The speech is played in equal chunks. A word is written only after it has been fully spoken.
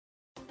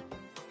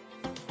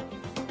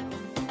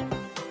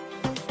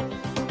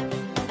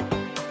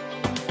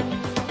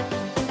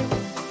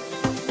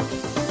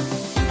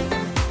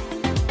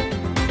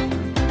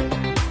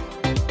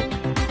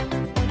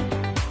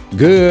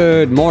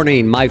Good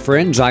morning, my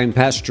friends. I'm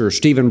Pastor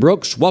Stephen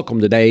Brooks.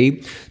 Welcome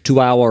today to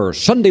our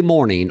Sunday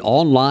morning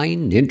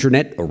online,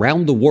 internet,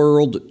 around the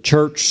world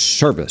church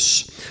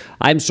service.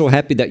 I'm so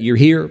happy that you're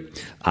here.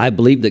 I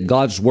believe that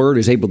God's Word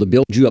is able to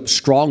build you up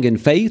strong in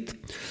faith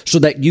so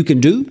that you can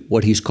do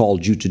what He's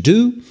called you to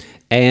do.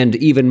 And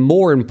even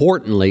more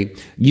importantly,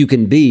 you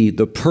can be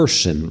the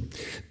person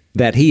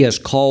that He has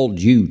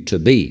called you to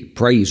be.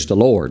 Praise the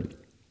Lord.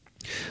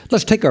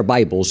 Let's take our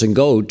Bibles and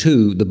go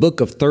to the book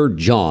of 3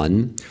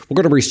 John. We're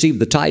going to receive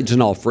the tithes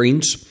and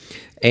offerings.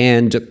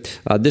 And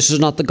this is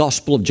not the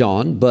Gospel of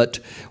John, but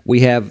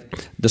we have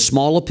the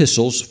small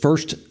epistles,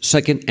 1st,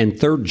 2nd, and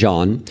 3rd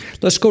John.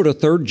 Let's go to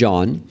 3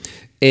 John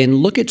and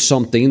look at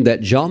something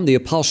that John the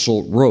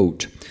Apostle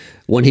wrote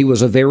when he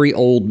was a very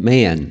old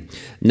man.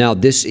 Now,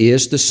 this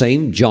is the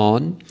same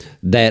John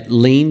that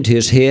leaned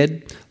his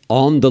head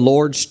on the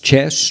Lord's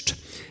chest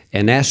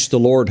and asked the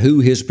Lord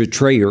who his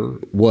betrayer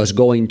was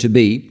going to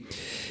be.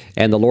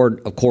 And the Lord,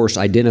 of course,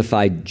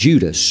 identified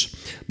Judas.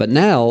 But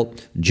now,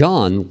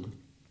 John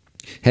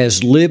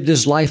has lived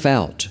his life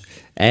out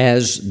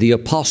as the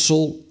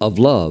apostle of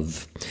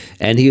love.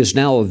 And he is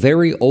now a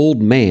very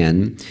old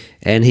man,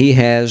 and he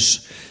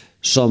has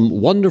some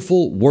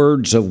wonderful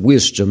words of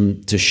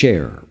wisdom to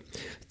share.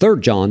 3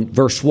 John,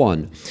 verse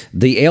 1,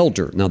 the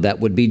elder, now that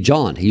would be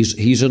John.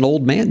 He's an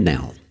old man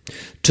now.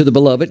 To the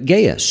beloved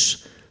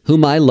Gaius,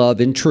 whom I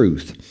love in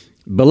truth.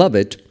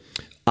 Beloved,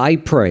 I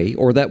pray,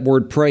 or that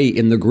word pray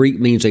in the Greek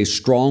means a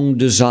strong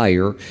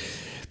desire.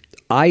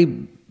 I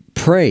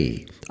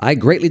pray, I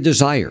greatly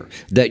desire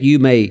that you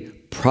may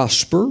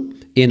prosper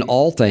in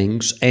all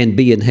things and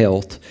be in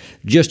health,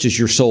 just as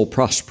your soul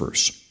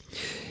prospers.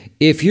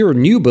 If you're a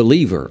new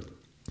believer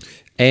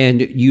and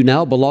you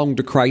now belong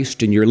to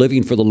Christ and you're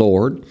living for the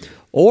Lord,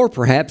 or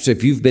perhaps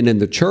if you've been in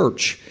the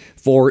church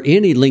for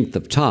any length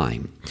of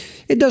time,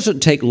 it doesn't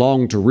take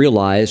long to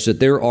realize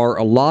that there are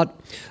a lot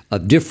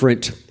of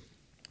different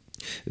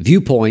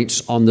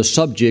viewpoints on the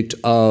subject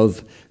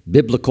of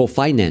biblical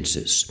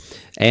finances.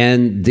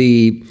 And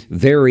the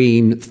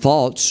varying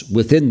thoughts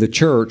within the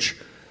church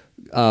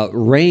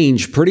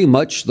range pretty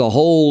much the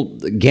whole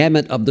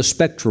gamut of the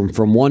spectrum,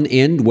 from one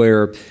end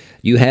where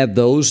you have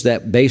those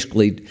that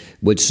basically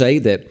would say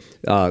that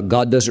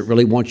God doesn't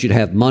really want you to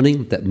have money,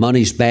 that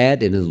money's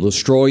bad and it'll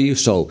destroy you,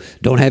 so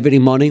don't have any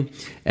money.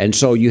 And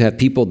so you have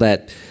people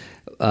that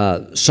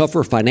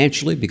suffer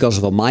financially because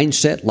of a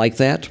mindset like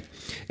that.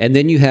 And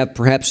then you have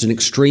perhaps an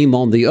extreme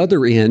on the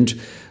other end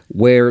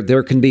where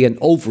there can be an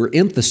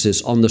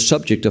overemphasis on the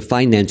subject of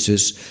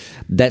finances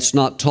that's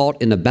not taught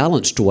in a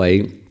balanced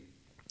way.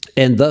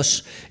 And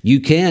thus, you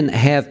can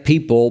have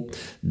people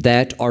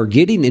that are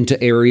getting into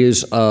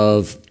areas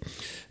of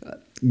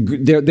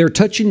they're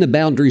touching the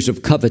boundaries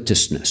of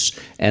covetousness,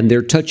 and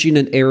they're touching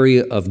an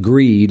area of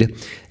greed,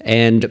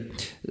 and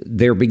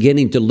they're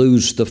beginning to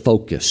lose the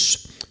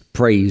focus.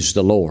 Praise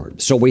the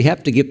Lord. So we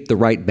have to get the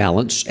right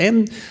balance,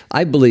 and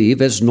I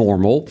believe, as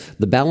normal,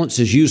 the balance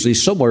is usually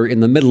somewhere in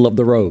the middle of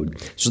the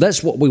road. So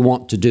that's what we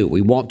want to do.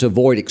 We want to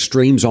avoid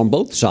extremes on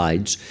both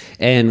sides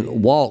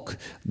and walk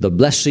the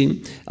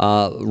blessing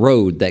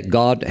road that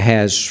God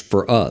has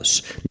for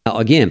us. Now,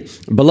 again,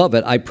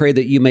 beloved, I pray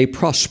that you may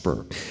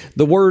prosper.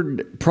 The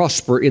word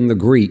prosper in the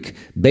Greek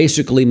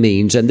basically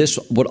means, and this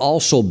would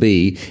also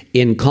be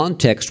in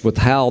context with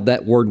how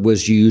that word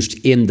was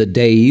used in the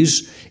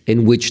days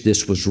in which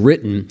this was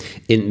written,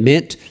 it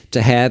meant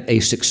to have a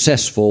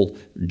successful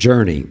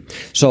journey.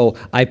 So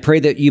I pray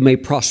that you may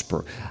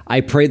prosper. I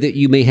pray that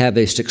you may have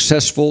a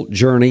successful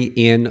journey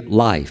in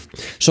life.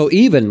 So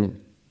even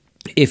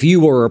if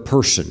you were a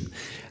person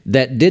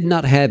that did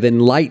not have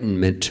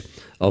enlightenment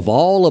of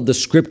all of the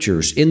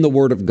scriptures in the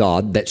Word of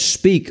God that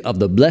speak of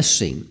the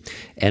blessing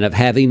and of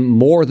having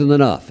more than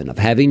enough and of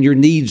having your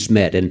needs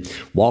met and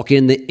walk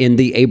in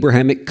the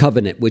Abrahamic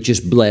covenant, which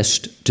is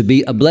blessed to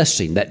be a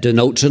blessing that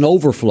denotes an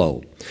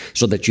overflow,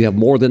 so that you have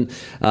more than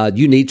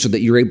you need, so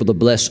that you're able to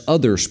bless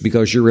others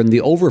because you're in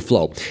the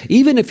overflow.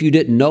 Even if you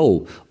didn't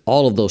know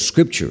all of those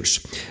scriptures,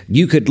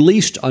 you could at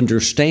least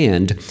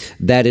understand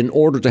that in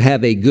order to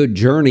have a good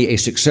journey, a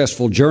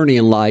successful journey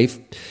in life,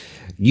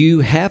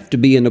 you have to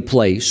be in a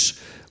place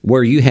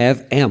where you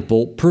have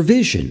ample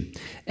provision.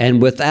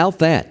 And without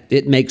that,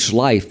 it makes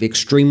life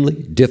extremely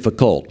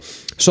difficult.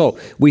 So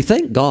we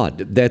thank God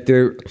that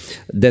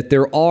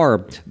there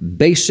are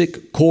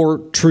basic core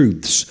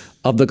truths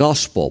of the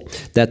gospel,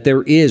 that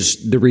there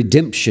is the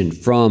redemption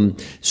from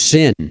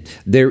sin,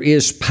 there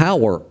is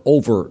power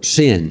over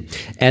sin,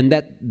 and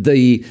that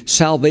the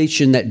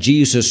salvation that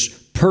Jesus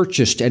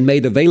purchased and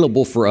made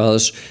available for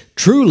us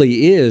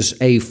truly is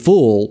a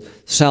full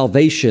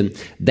salvation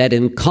that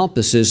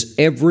encompasses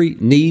every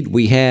need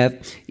we have,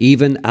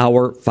 even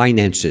our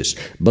finances.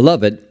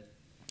 Beloved,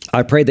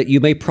 I pray that you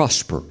may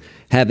prosper,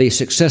 have a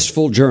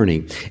successful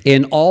journey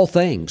in all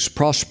things,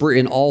 prosper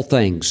in all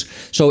things.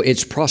 So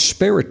it's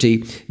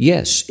prosperity,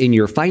 yes, in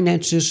your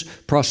finances,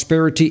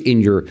 prosperity in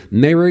your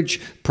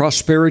marriage,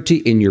 prosperity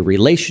in your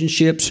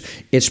relationships.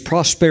 It's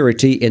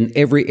prosperity in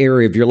every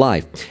area of your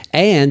life,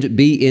 and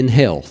be in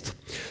health.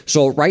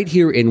 So right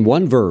here in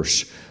one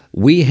verse,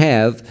 we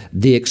have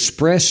the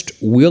expressed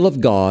will of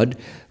God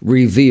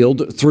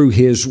revealed through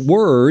His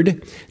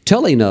Word,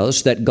 telling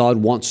us that God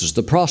wants us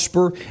to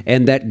prosper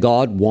and that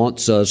God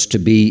wants us to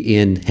be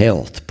in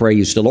health.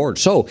 Praise the Lord.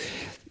 So,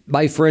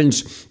 my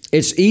friends,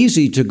 it's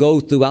easy to go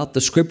throughout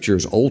the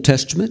Scriptures, Old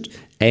Testament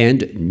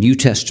and New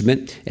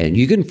Testament, and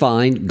you can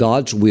find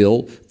God's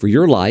will for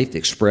your life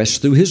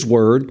expressed through His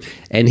Word.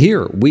 And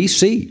here we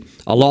see,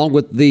 along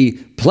with the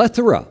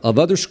plethora of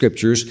other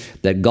Scriptures,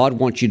 that God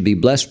wants you to be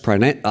blessed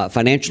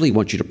financially, He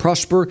wants you to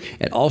prosper,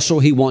 and also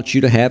He wants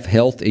you to have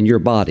health in your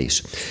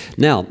bodies.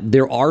 Now,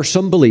 there are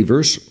some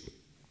believers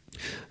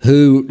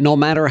who, no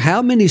matter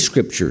how many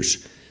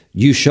Scriptures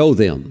you show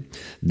them,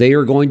 they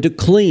are going to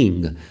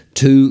cling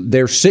to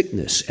their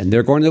sickness, and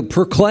they're going to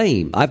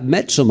proclaim. I've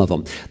met some of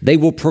them. They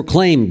will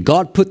proclaim,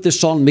 God put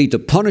this on me to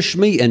punish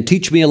me and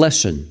teach me a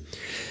lesson.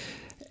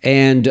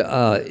 And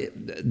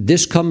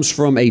this comes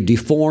from a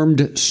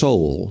deformed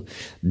soul.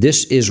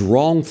 This is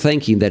wrong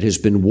thinking that has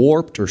been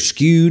warped or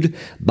skewed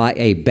by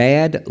a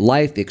bad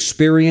life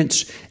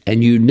experience,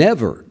 and you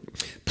never,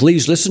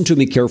 please listen to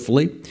me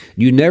carefully,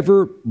 you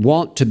never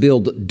want to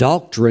build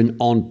doctrine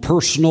on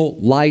personal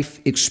life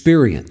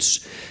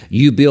experience.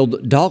 You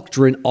build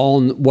doctrine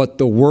on what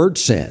the Word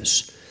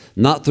says,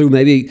 not through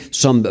maybe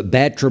some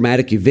bad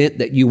traumatic event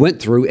that you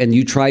went through and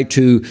you try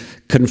to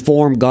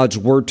conform God's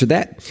Word to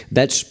that.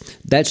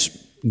 That's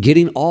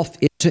getting off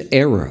into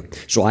error.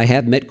 So I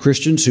have met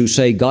Christians who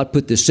say, God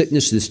put this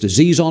sickness, this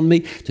disease on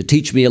me to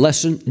teach me a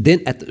lesson.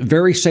 Then at the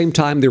very same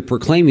time they're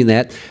proclaiming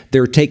that,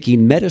 they're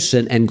taking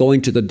medicine and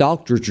going to the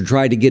doctor to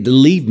try to get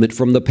relievement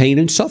from the pain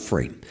and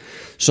suffering.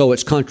 So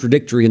it's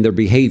contradictory in their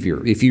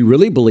behavior. If you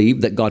really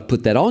believe that God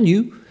put that on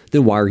you,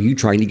 then why are you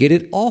trying to get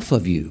it off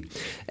of you?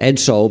 And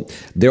so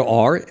there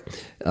are,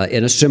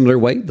 in a similar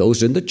way,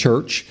 those in the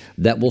church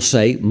that will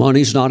say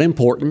money's not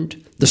important,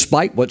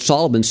 despite what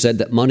Solomon said,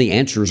 that money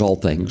answers all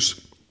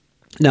things.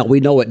 Now, we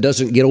know it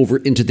doesn't get over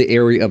into the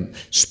area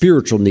of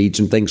spiritual needs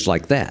and things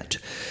like that.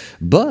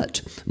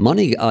 But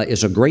money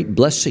is a great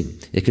blessing.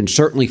 It can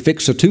certainly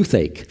fix a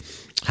toothache.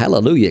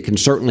 Hallelujah. It can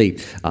certainly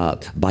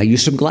buy you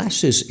some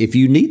glasses if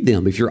you need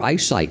them. If your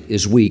eyesight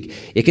is weak,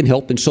 it can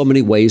help in so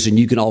many ways, and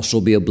you can also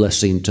be a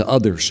blessing to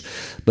others.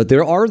 But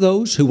there are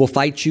those who will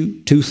fight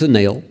you tooth and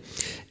nail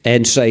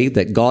and say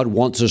that God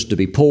wants us to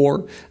be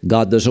poor.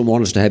 God doesn't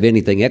want us to have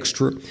anything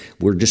extra.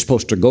 We're just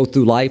supposed to go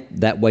through life.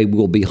 That way we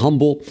will be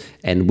humble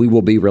and we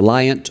will be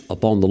reliant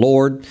upon the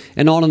Lord.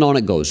 And on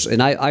it goes.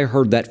 And I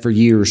heard that for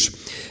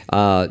years,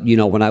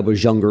 when I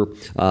was younger,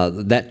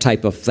 that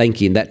type of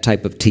thinking, that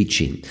type of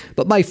teaching.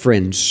 But my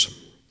friends,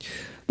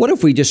 what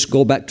if we just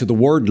go back to the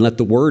Word and let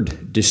the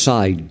Word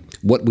decide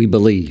what we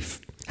believe?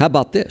 How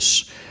about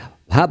this?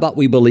 How about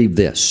we believe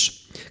this?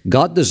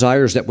 God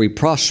desires that we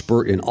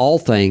prosper in all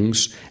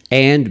things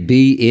and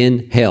be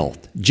in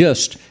health,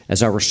 just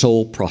as our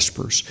soul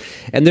prospers.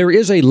 And there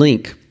is a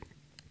link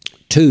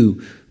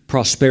to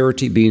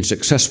prosperity, being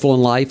successful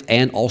in life,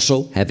 and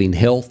also having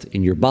health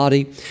in your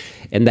body.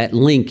 And that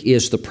link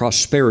is the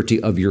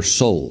prosperity of your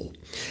soul.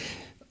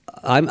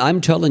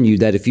 I'm telling you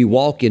that if you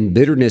walk in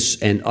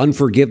bitterness and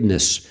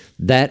unforgiveness,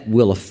 that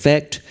will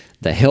affect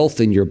the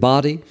health in your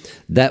body.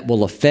 That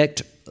will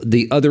affect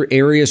the other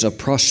areas of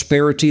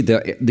prosperity,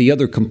 the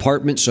other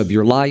compartments of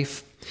your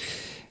life.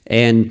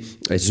 And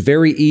it's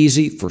very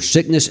easy for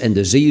sickness and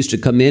disease to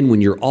come in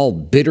when you're all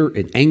bitter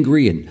and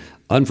angry and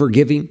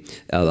unforgiving,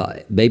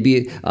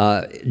 maybe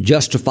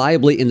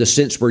justifiably in the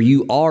sense where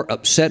you are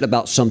upset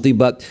about something.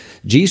 But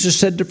Jesus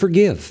said to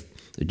forgive.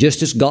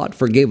 Just as God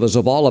forgave us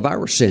of all of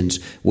our sins,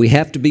 we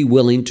have to be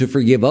willing to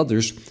forgive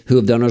others who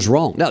have done us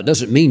wrong. Now, it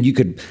doesn't mean you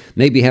could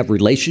maybe have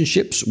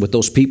relationships with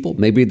those people.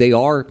 Maybe they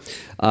are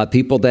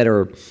people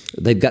that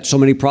they've got so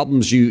many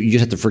problems. You just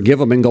have to forgive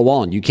them and go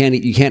on. You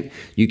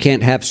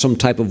can't have some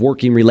type of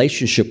working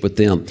relationship with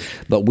them.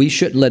 But we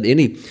shouldn't let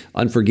any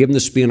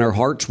unforgiveness be in our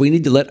hearts. We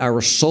need to let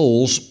our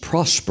souls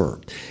prosper.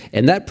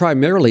 And that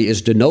primarily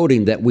is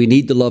denoting that we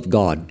need to love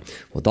God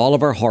with all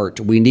of our heart.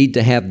 We need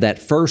to have that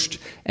first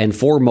and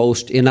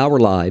foremost in our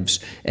lives.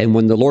 And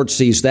when the Lord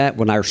sees that,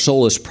 when our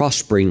soul is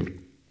prospering,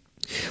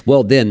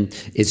 well, then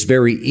it's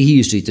very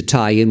easy to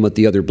tie in with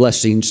the other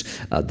blessings,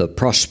 the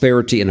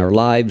prosperity in our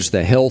lives,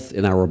 the health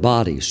in our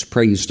bodies.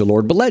 Praise the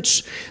Lord. But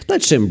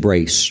let's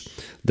embrace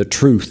the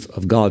truth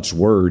of God's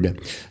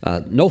Word.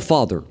 No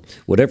father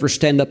would ever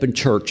stand up in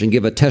church and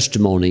give a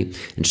testimony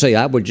and say,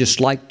 I would just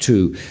like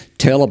to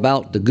tell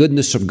about the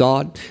goodness of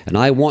God, and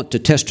I want to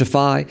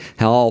testify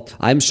how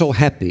I'm so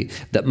happy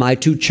that my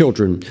 2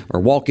 children are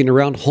walking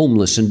around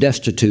homeless and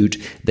destitute.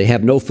 They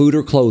have no food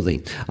or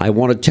clothing. I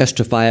want to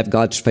testify of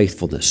God's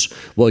faithfulness.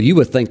 Well, you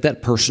would think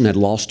that person had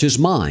lost his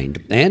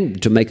mind.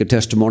 And to make a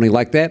testimony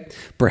like that,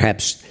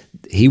 perhaps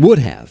he would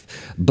have.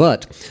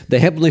 But the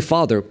Heavenly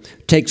Father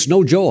takes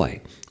no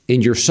joy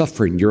in your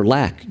suffering, your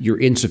lack, your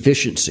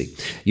insufficiency.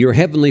 Your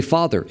Heavenly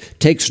Father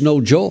takes no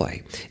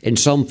joy in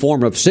some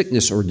form of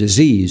sickness or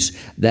disease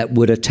that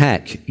would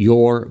attack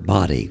your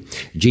body.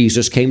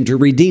 Jesus came to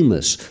redeem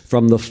us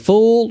from the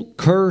full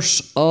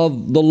curse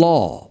of the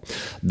law,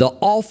 the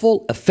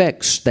awful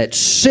effects that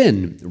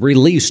sin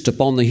released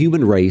upon the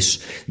human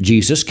race.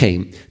 Jesus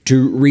came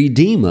to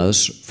redeem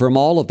us from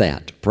all of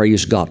that.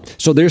 Praise God.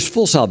 So there's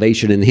full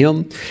salvation in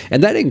Him,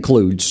 and that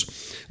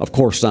includes, of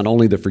course, not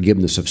only the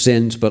forgiveness of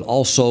sins, but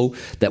also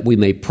that we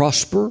may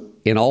prosper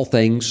in all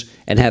things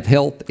and have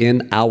health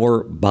in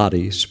our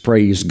bodies.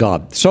 Praise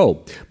God.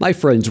 So, my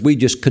friends, we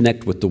just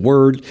connect with the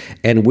Word,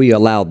 and we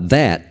allow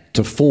that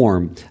to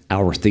form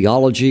our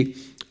theology,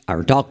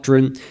 our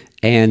doctrine,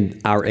 and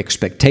our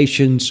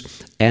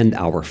expectations, and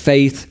our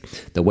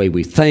faith, the way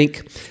we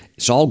think.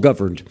 It's all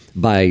governed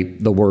by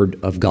the Word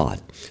of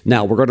God.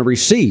 Now, we're going to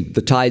receive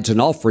the tithes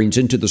and offerings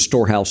into the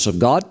storehouse of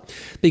God,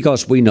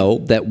 because we know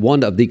that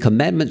one of the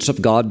commandments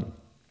of God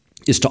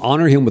is to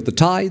honor Him with the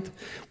tithe.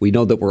 We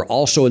know that we're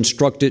also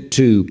instructed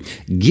to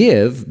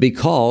give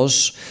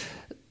because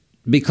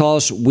we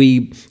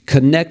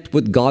connect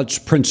with God's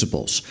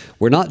principles.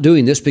 We're not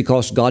doing this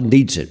because God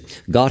needs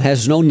it. God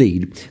has no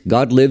need.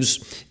 God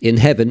lives in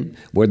heaven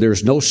where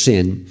there's no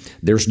sin,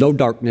 there's no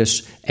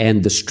darkness,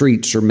 and the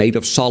streets are made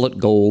of solid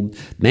gold.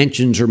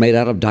 Mansions are made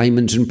out of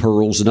diamonds and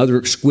pearls and other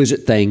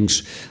exquisite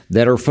things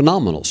that are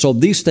phenomenal. So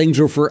these things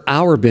are for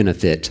our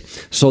benefit,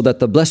 so that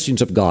the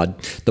blessings of God,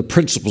 the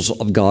principles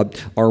of God,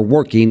 are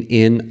working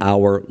in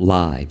our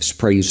lives.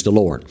 Praise the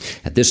Lord.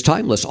 At this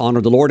time, let's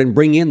honor the Lord and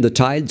bring in the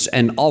tithes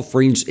and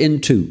offerings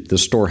into the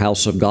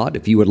storehouse of God.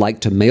 If you would like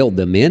to mail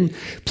them in,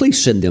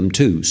 please send them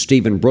to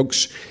Stephen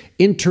Brooks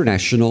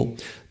International,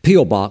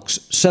 P.O. Box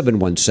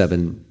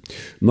 717,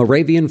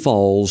 Moravian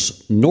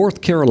Falls,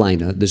 North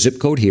Carolina. The zip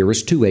code here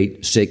is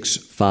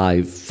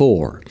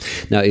 28654.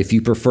 Now, if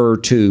you prefer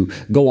to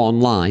go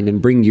online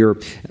and bring your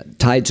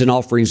tithes and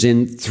offerings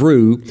in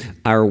through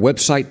our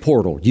website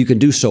portal, you can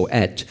do so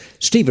at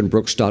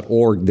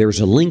stephenbrooks.org. There's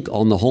a link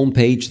on the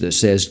homepage that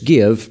says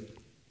Give.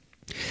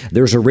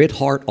 There's a red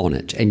heart on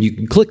it, and you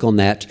can click on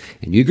that,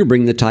 and you can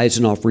bring the tithes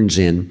and offerings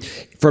in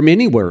from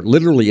anywhere,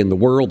 literally in the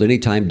world,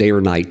 anytime, day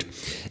or night.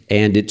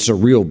 And it's a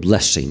real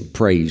blessing.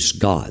 Praise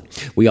God.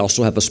 We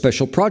also have a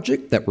special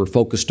project that we're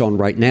focused on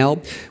right now,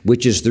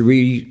 which is the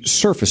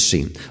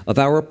resurfacing of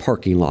our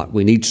parking lot.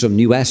 We need some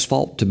new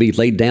asphalt to be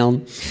laid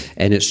down,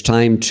 and it's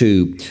time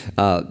to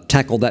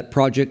tackle that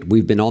project.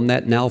 We've been on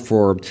that now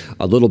for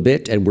a little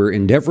bit, and we're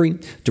endeavoring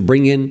to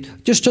bring in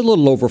just a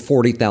little over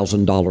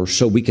 $40,000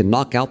 so we can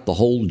knock out the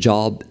whole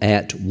job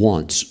at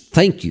once.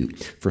 Thank you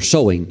for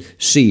sowing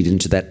seed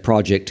into that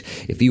project.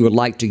 If you would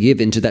like to give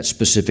into that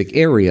specific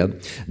area,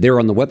 there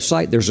on the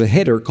website, there's a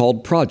header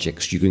called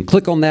Projects. You can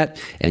click on that,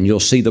 and you'll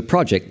see the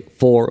project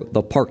for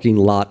the parking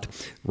lot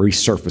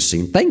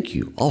resurfacing. Thank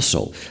you.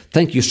 Also,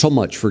 thank you so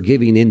much for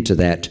giving into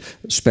that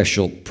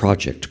special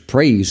project.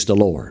 Praise the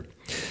Lord.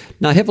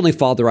 Now, Heavenly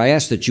Father, I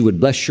ask that you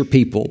would bless your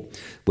people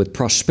with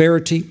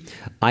prosperity.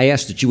 I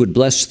ask that you would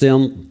bless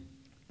them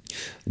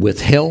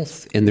with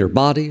health in their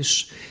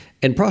bodies,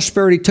 and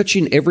prosperity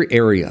touching every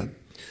area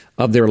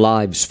of their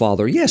lives,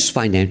 Father. Yes,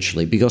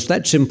 financially, because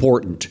that's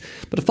important.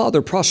 But,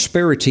 Father,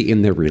 prosperity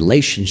in their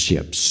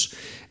relationships,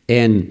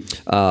 and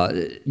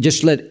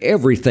just let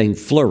everything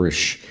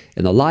flourish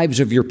in the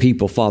lives of your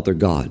people, Father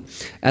God.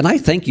 And I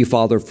thank you,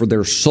 Father, for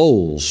their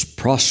souls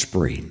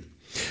prospering.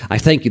 I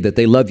thank you that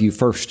they love you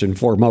first and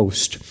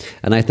foremost.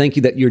 And I thank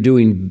you that you're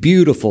doing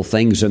beautiful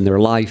things in their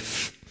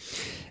life,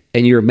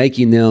 and you're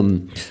making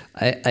them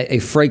a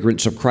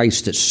fragrance of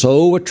Christ that's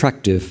so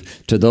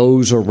attractive to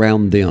those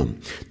around them.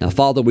 Now,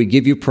 Father, we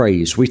give you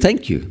praise. We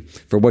thank you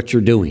for what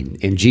you're doing.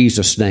 In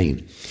Jesus'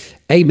 name,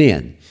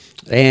 amen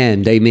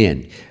and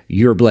amen.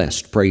 You're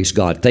blessed. Praise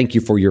God. Thank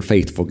you for your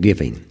faithful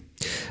giving.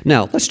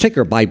 Now, let's take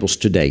our Bibles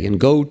today and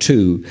go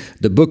to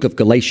the book of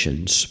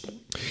Galatians.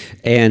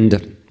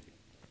 And,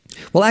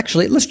 well,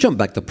 actually, let's jump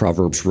back to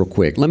Proverbs real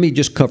quick. Let me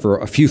just cover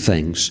a few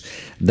things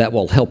that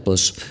will help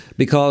us,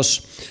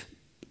 because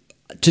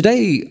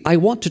today, I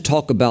want to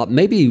talk about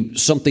maybe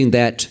something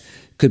that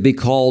could be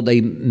called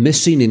a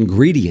missing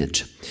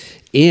ingredient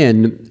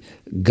in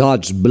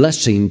God's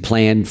blessing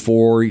plan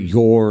for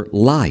your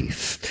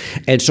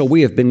life. And so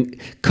we have been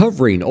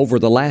covering over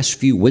the last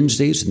few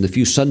Wednesdays and the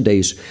few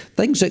Sundays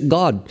things that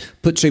God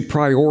puts a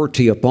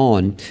priority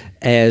upon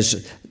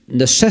as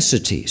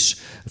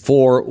necessities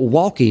for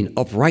walking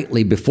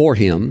uprightly before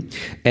Him.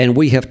 And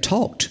we have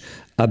talked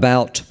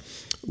about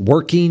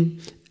working,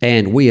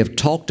 and we have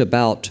talked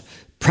about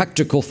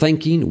practical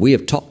thinking. We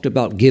have talked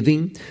about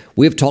giving.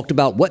 We have talked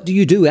about what do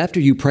you do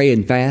after you pray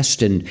and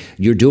fast and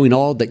you're doing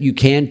all that you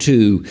can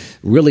to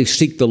really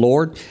seek the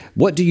Lord.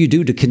 What do you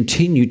do to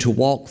continue to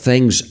walk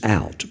things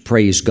out?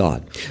 Praise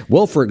God.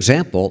 Well, for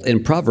example,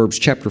 in Proverbs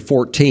chapter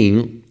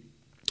 14,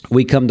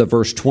 we come to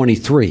verse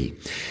 23.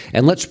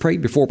 And let's pray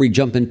before we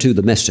jump into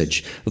the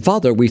message.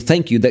 Father, we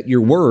thank you that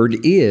your word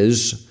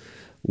is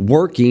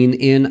working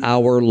in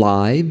our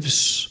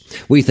lives.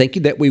 We thank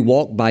you that we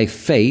walk by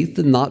faith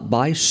and not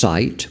by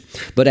sight.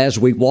 But as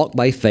we walk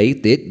by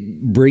faith,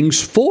 it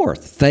brings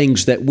forth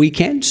things that we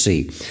can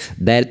see,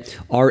 that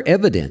are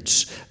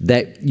evidence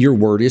that your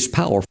word is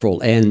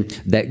powerful and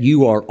that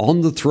you are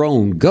on the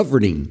throne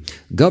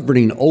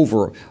governing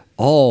over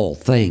all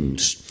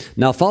things.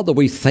 Now, Father,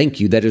 we thank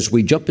you that as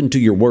we jump into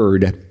your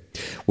word,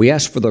 we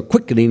ask for the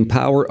quickening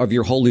power of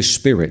your Holy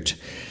Spirit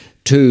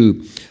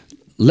to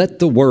let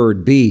the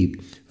word be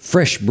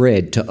fresh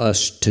bread to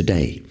us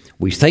today.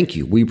 We thank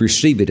you. We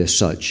receive it as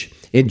such.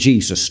 In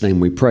Jesus' name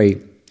we pray.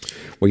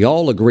 We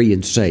all agree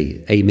and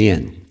say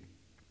amen.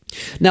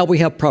 Now we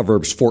have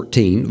Proverbs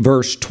 14,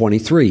 verse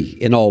 23.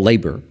 In all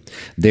labor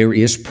there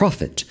is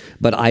profit,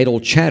 but idle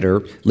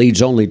chatter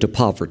leads only to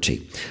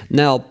poverty.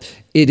 Now,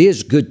 it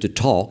is good to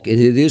talk and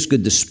it is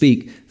good to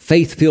speak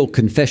faith-filled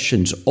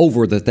confessions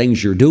over the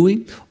things you're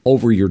doing,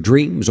 over your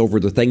dreams, over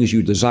the things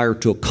you desire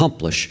to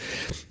accomplish.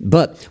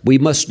 But we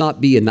must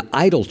not be an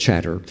idle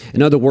chatter.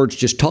 In other words,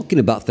 just talking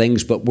about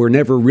things, but we're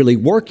never really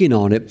working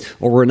on it,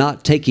 or we're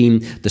not taking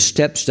the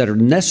steps that are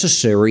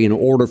necessary in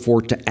order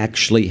for it to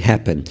actually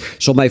happen.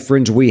 So, my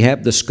friends, we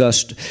have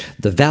discussed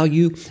the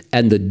value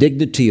and the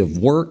dignity of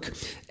work,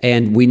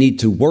 and we need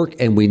to work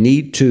and we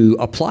need to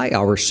apply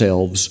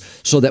ourselves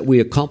so that we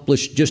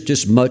accomplish just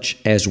as much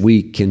as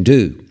we can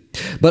do.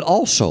 But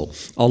also,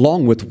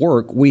 along with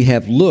work, we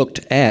have looked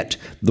at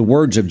the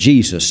words of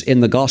Jesus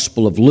in the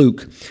Gospel of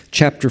Luke,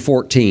 chapter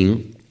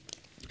 14,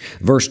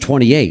 verse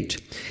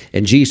 28.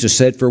 And Jesus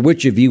said, "For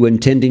which of you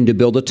intending to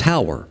build a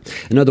tower?"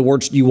 In other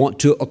words, you want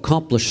to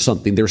accomplish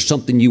something. There's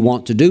something you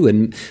want to do,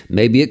 and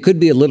maybe it could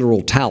be a literal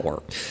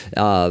tower.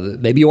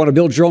 Maybe you want to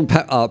build your own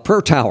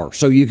prayer tower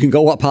so you can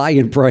go up high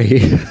and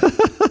pray.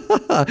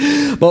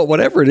 But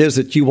whatever it is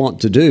that you want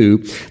to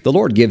do, the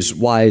Lord gives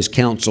wise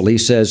counsel. He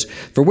says,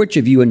 "For which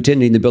of you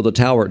intending to build a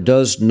tower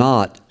does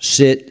not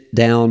sit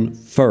down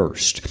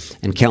first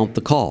and count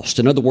the cost?"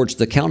 In other words,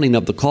 the counting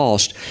of the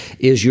cost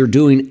is you're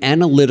doing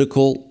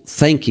analytical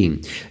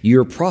thinking.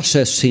 You're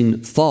processing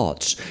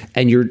thoughts,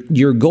 and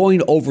you're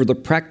going over the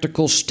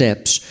practical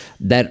steps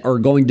that are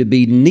going to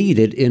be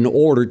needed in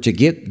order to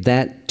get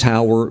that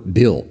tower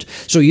built.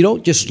 So you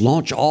don't just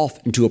launch off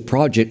into a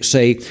project,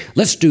 say,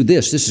 "Let's do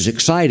this. This is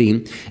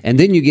exciting," and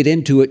then you get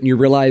into it and you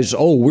realize,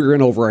 "Oh, we're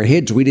in over our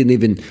heads. We didn't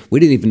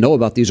even know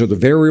about these other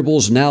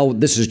variables. Now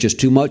this is just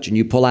too much," and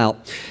you pull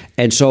out.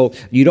 And so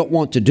you don't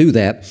want to do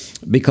that,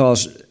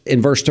 because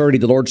in verse 30,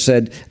 the Lord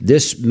said,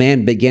 "This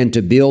man began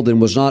to build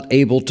and was not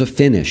able to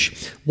finish."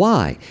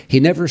 Why? He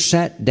never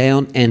sat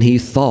down and he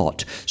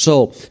thought.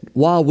 So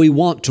while we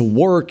want to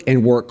work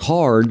and work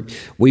hard,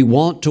 we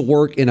want to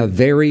work in a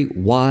very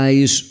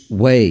wise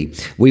way.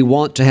 We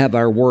want to have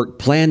our work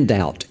planned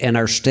out and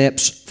our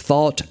steps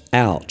thought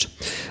out.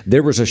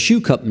 There was a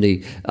shoe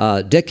company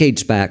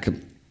decades back,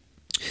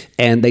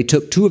 and they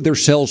took two of their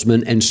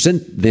salesmen and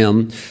sent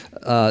them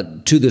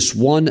to this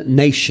one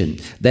nation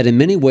that in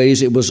many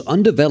ways it was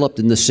undeveloped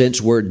in the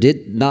sense where it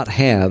did not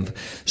have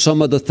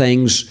some of the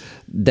things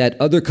that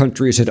other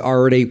countries had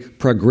already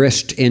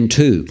progressed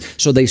into.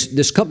 So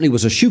this company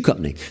was a shoe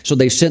company. So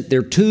they sent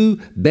their two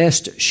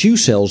best shoe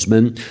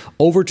salesmen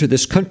over to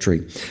this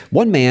country.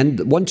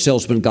 One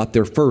salesman got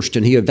there first,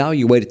 and he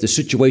evaluated the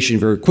situation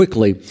very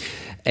quickly.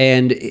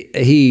 And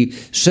he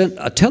sent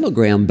a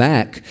telegram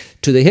back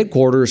to the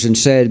headquarters and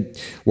said,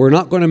 "We're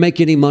not going to make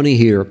any money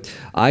here.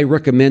 I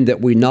recommend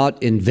that we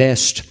not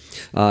invest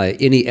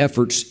any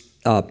efforts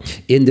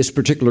in this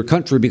particular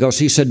country," because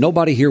he said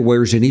nobody here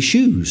wears any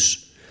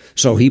shoes.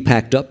 So he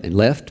packed up and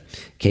left,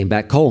 came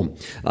back home.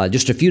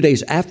 Just a few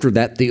days after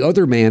that, the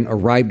other man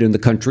arrived in the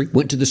country,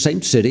 went to the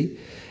same city,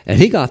 and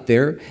he got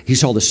there. He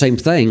saw the same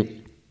thing.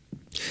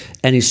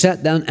 And he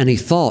sat down and he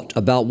thought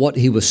about what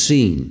he was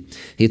seeing.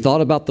 He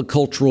thought about the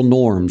cultural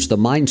norms, the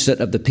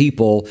mindset of the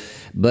people,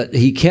 but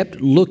he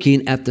kept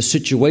looking at the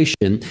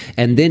situation.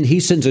 And then he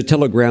sends a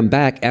telegram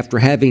back after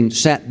having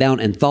sat down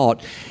and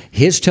thought.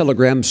 His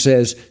telegram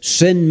says,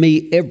 "Send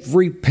me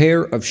every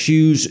pair of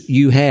shoes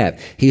you have."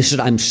 He said,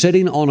 "I'm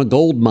sitting on a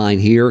gold mine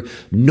here.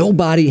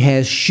 Nobody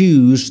has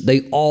shoes.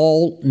 They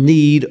all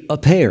need a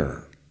pair."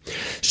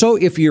 So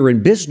if you're in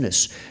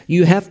business,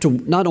 you have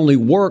to not only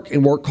work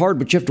and work hard,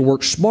 but you have to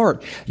work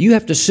smart. You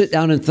have to sit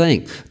down and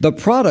think, the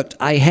product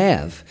I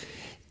have,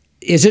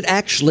 is it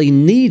actually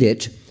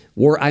needed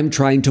where I'm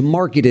trying to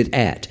market it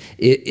at?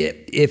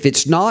 If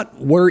it's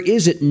not, where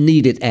is it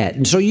needed at?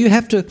 And so you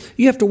have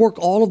to work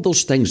all of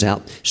those things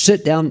out.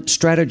 Sit down,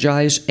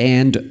 strategize,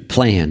 and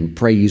plan.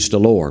 Praise the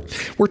Lord.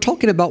 We're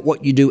talking about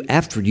what you do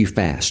after you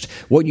fast,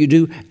 what you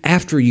do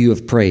after you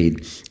have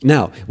prayed.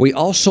 Now, we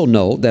also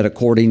know that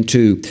according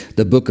to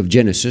the book of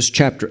Genesis,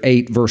 chapter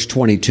 8, verse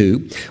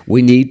 22,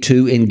 we need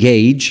to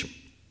engage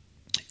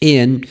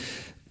in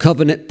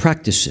covenant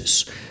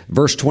practices.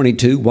 Verse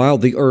 22, while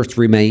the earth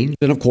remains,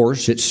 and of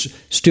course it's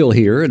still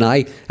here, and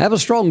I have a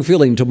strong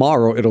feeling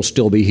tomorrow it'll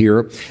still be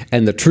here,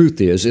 and the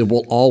truth is it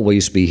will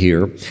always be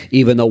here,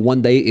 even though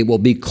one day it will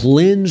be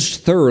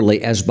cleansed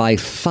thoroughly as by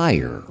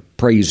fire.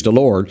 praise the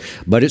Lord,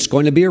 but it's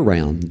going to be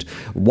around.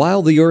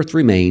 While the earth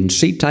remains,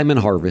 seed time and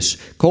harvest,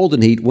 cold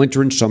and heat,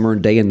 winter and summer,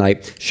 and day and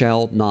night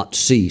shall not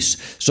cease.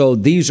 So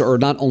these are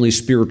not only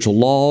spiritual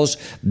laws,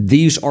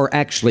 these are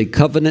actually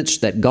covenants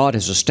that God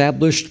has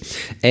established.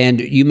 And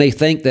you may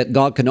think that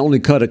God can only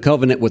cut a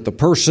covenant with the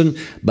person,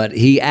 but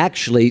He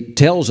actually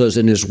tells us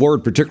in His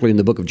Word, particularly in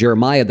the book of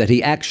Jeremiah, that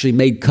He actually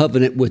made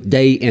covenant with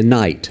day and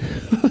night.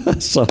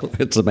 So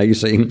it's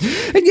amazing.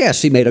 And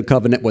yes, He made a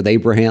covenant with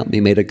Abraham. He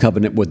made a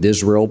covenant with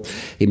Israel.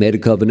 He made a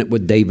covenant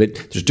with David.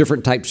 There's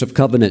different types of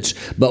covenants,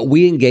 but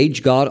we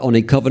engage God on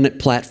a covenant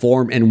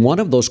platform, and one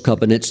of those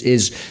covenants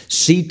is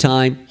seed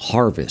time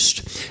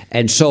harvest.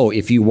 And so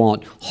if you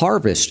want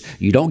harvest,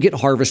 you don't get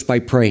harvest by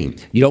praying.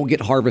 You don't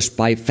get harvest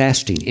by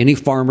fasting. Any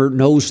farmer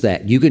knows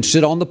that. You can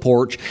sit on the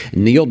porch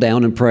and kneel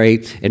down and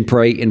pray and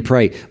pray and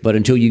pray, but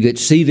until you get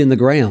seed in the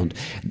ground,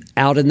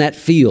 out in that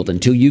field,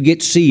 until you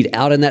get seed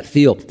out in that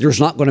field,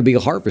 there's not going to be a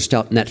harvest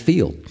out in that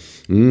field.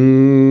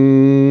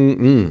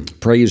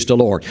 Praise the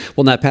Lord.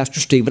 Well, now, Pastor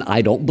Stephen,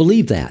 I don't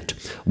believe that.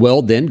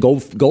 Well, then go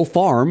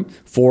farm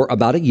for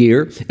about a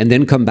year and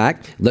then come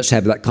back. Let's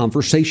have that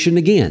conversation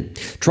again.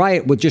 Try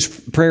it with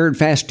just prayer and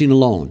fasting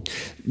alone.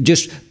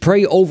 Just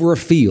pray over a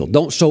field.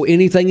 Don't sow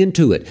anything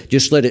into it.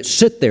 Just let it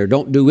sit there.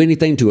 Don't do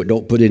anything to it.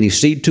 Don't put any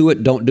seed to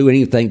it. Don't do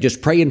anything.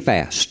 Just pray and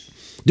fast.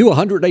 Do a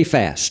 100-day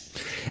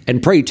fast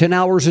and pray 10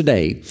 hours a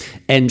day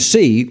and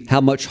see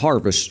how much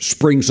harvest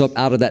springs up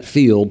out of that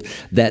field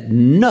that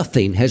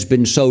nothing has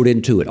been sowed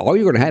into it. All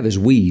you're going to have is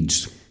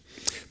weeds.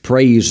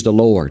 Praise the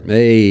Lord.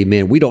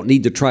 Amen. We don't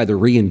need to try to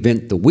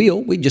reinvent the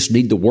wheel. We just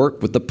need to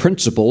work with the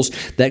principles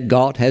that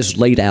God has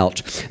laid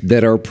out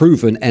that are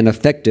proven and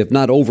effective,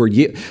 not over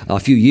a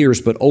few years,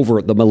 but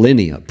over the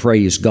millennia.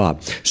 Praise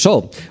God.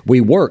 So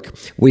we work,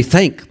 we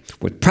think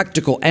with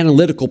practical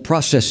analytical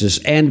processes,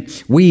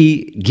 and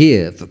we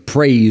give.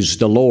 Praise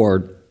the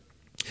Lord.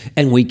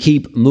 And we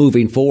keep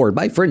moving forward.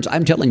 My friends,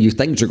 I'm telling you,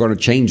 things are going to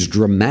change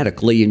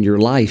dramatically in your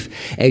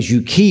life as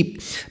you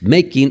keep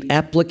making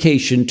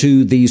application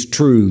to these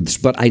truths.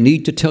 But I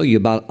need to tell you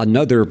about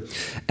another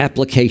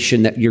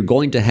application that you're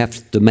going to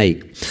have to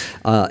make.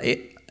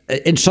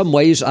 In some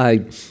ways,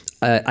 I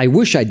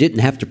wish I didn't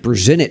have to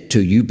present it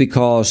to you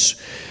because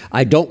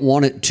I don't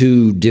want it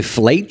to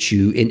deflate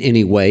you in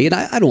any way. And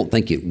I don't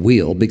think it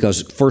will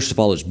because, first of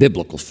all, it's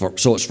biblical.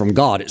 So it's from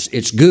God.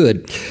 It's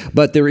good.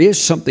 But there is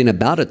something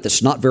about it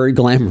that's not very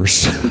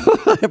glamorous.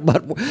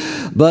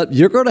 but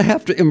you're going to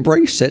have to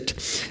embrace it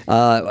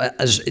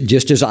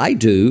just as I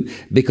do,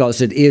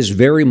 because it is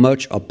very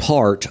much a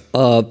part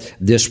of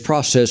this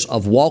process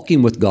of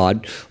walking with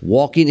God,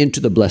 walking into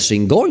the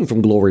blessing, going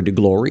from glory to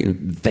glory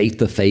and faith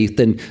to faith,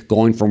 and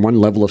going from one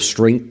level of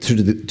strength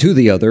to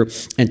the other.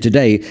 And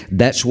today,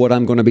 that's what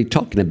I'm going to be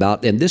talking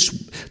about. And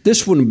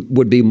this one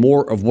would be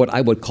more of what I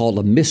would call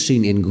a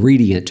missing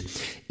ingredient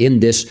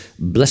in this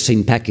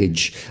blessing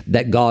package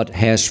that God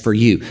has for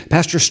you.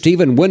 Pastor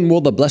Stephen, when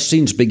will the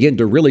blessings begin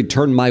to really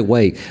turn my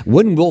way?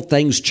 When will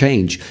things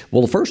change?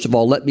 Well, first of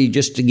all, let me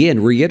just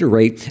again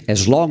reiterate,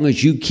 as long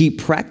as you keep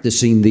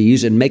practicing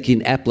these and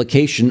making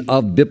application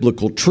of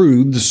biblical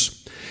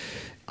truths,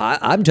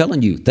 I'm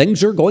telling you,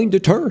 things are going to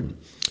turn.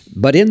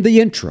 But in the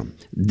interim,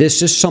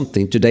 this is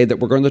something today that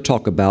we're going to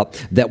talk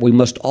about that we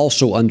must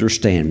also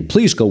understand.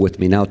 Please go with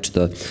me now to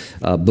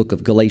the book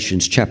of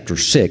Galatians chapter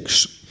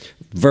 6,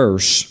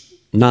 verse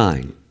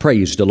 9.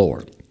 Praise the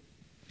Lord.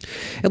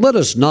 And let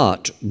us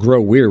not grow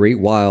weary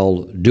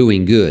while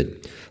doing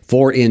good,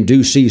 for in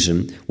due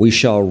season we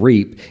shall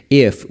reap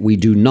if we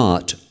do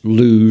not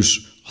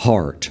lose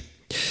heart.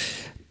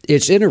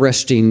 It's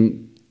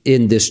interesting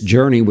in this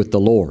journey with the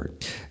Lord.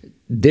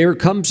 There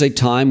comes a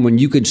time when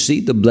you can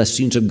see the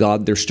blessings of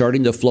God. They're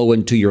starting to flow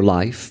into your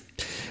life.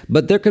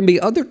 But there can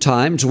be other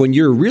times when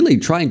you're really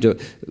trying to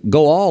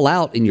go all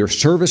out in your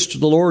service to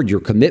the Lord, your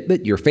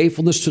commitment, your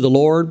faithfulness to the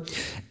Lord.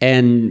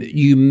 And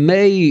you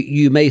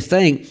may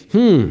think,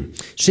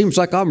 seems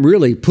like I'm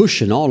really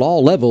pushing on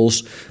all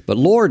levels. But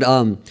Lord,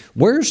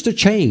 where's the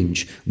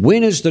change?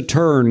 When is the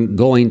turn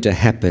going to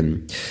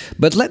happen?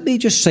 But let me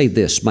just say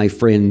this, my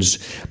friends.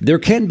 There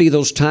can be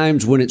those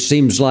times when it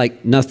seems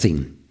like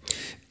nothing.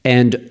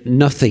 And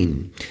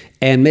nothing,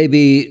 and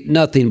maybe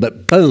nothing,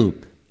 but boom,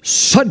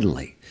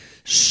 suddenly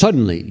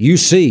you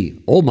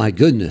see, oh my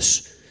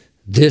goodness,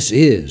 this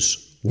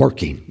is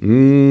working.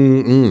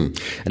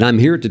 And I'm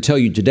here to tell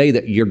you today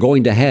that you're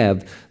going to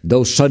have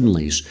those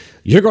suddenlies.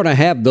 You're going to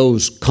have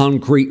those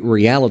concrete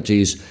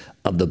realities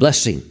of the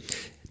blessing,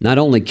 not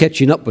only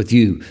catching up with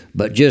you,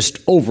 but just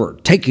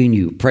overtaking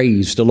you,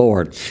 praise the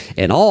Lord,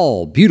 and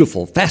all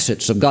beautiful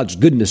facets of God's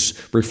goodness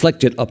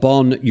reflected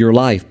upon your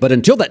life. But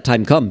until that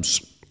time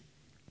comes,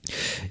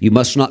 you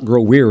must not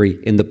grow weary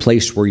in the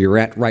place where you're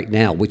at right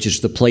now, which is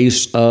the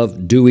place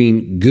of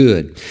doing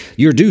good.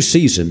 Your due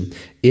season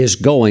is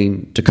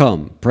going to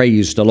come.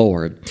 Praise the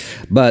Lord.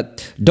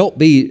 But don't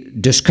be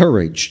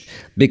discouraged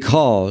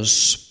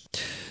because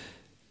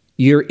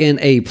you're in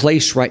a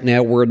place right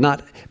now where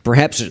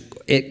perhaps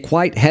it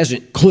quite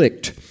hasn't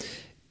clicked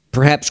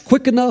perhaps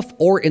quick enough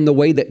or in the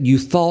way that you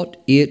thought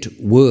it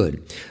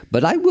would.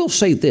 But I will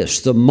say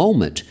this, the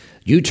moment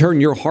you turn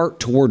your heart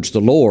towards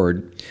the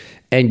Lord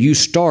and you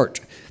start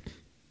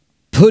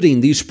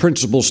putting these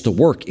principles to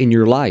work in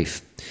your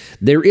life,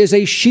 there is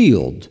a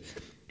shield,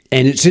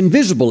 and it's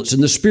invisible, it's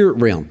in the spirit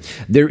realm.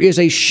 There is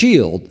a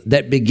shield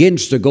that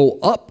begins to go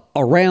up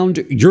around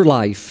your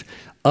life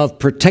of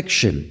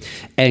protection,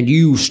 and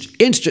you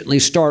instantly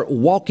start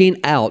walking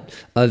out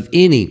of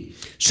any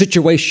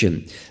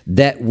situation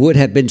that would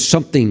have been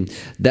something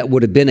that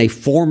would have been a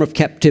form of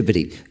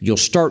captivity. You'll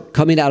start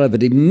coming out of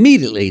it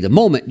immediately the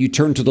moment you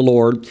turn to the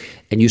Lord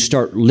and you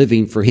start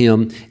living for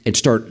Him and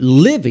start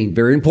living,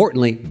 very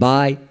importantly,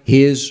 by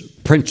His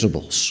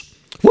principles.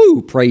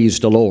 Woo! Praise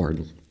the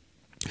Lord.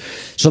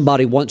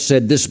 Somebody once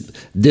said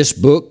this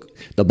book,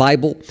 the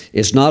Bible,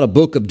 is not a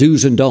book of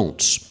do's and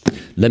don'ts.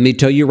 Let me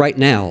tell you right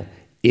now,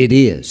 it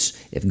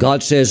is. If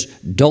God says,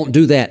 don't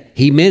do that,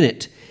 He meant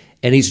it.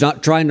 And He's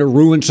not trying to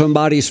ruin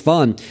somebody's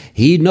fun.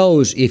 He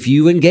knows if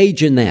you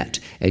engage in that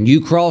and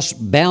you cross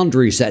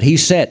boundaries that He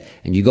set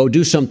and you go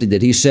do something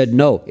that He said,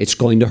 no, it's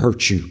going to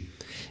hurt you.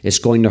 It's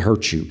going to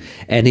hurt you.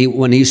 And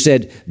when He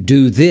said,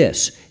 do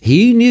this,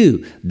 He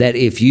knew that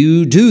if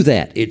you do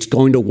that, it's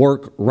going to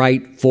work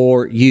right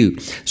for you.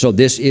 So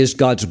this is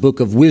God's book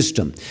of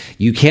wisdom.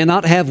 You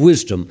cannot have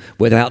wisdom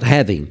without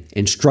having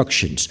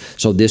instructions.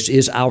 So this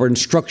is our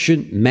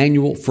instruction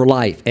manual for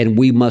life, and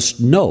we must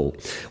know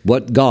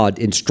what God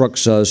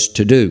instructs us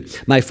to do.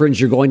 My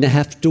friends, you're going to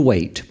have to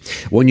wait.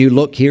 When you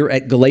look here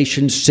at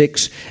Galatians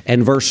 6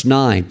 and verse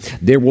 9,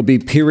 there will be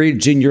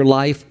periods in your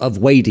life of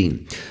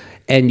waiting.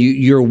 And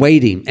you're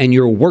waiting and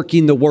you're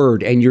working the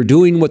Word and you're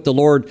doing what the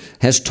Lord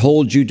has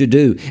told you to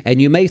do. And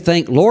you may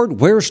think, Lord,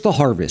 where's the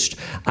harvest?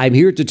 I'm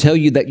here to tell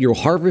you that your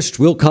harvest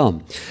will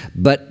come.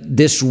 But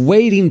this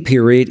waiting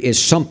period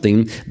is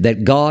something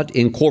that God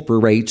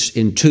incorporates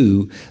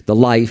into the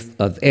life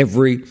of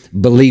every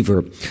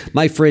believer.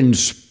 My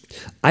friends,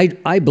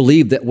 I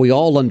believe that we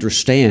all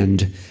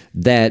understand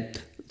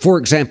that, for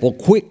example,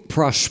 quick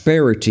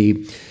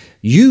prosperity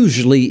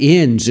usually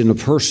ends in a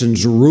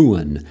person's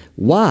ruin.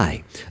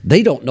 Why?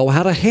 They don't know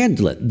how to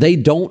handle it. They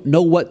don't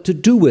know what to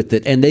do with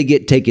it, and they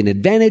get taken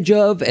advantage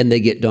of, and they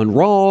get done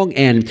wrong,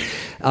 and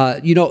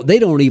they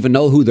don't even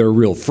know who their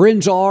real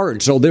friends are,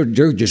 and so they're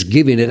just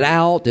giving it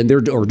out, and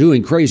they're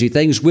doing crazy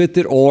things with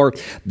it, or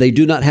they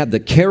do not have the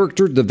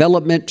character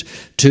development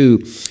to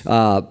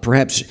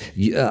perhaps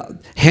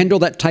handle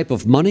that type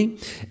of money,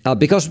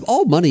 because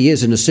all money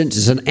is, in a sense,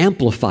 is an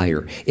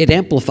amplifier. It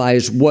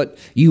amplifies what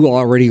you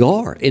already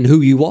are and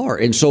who you are.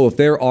 And so if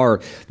there are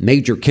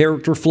major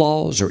character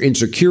flaws or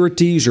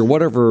insecurities or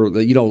whatever,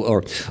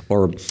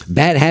 or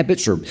bad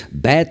habits or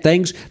bad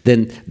things,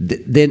 then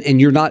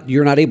and you're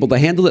not able to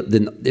handle it,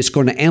 then it's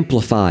going to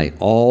amplify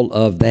all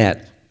of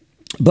that.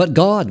 But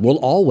God will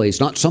always,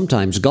 not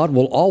sometimes, God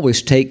will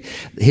always take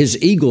His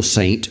eagle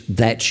saint,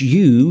 that's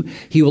you,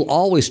 He will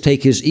always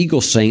take His eagle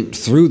saint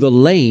through the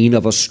lane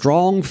of a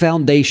strong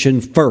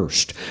foundation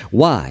first.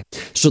 Why?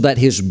 So that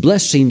His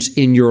blessings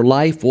in your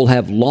life will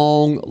have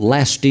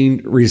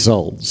long-lasting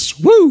results.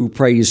 Woo!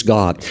 Praise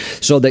God.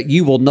 So that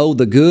you will know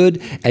the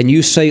good and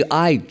you say,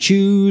 I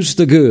choose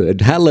the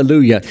good.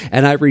 Hallelujah.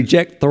 And I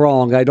reject the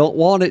wrong. I don't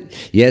want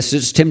it. Yes,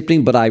 it's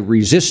tempting, but I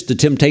resist the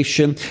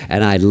temptation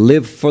and I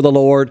live for the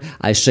Lord.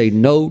 I say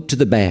no to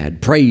the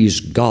bad. Praise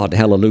God.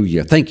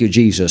 Hallelujah. Thank you,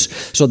 Jesus.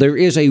 So there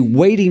is a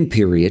waiting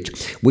period,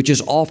 which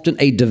is often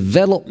a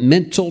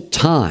developmental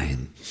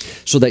time,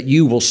 so that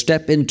you will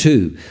step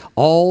into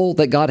all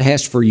that God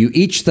has for you,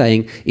 each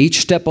thing, each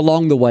step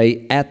along the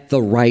way at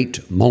the right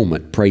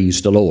moment.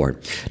 Praise the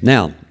Lord.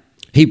 Now,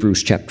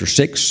 Hebrews chapter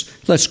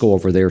 6, let's go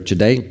over there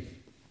today.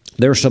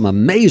 There are some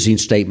amazing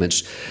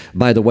statements,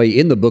 by the way,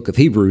 in the book of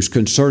Hebrews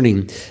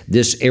concerning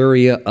this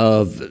area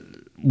of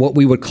what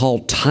we would call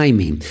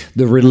timing,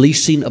 the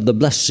releasing of the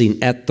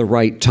blessing at the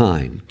right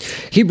time.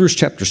 Hebrews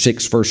chapter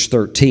 6, verse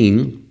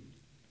 13.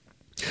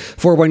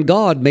 For when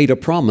God made a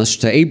promise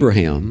to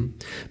Abraham,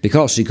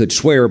 because he could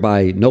swear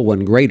by no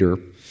one greater,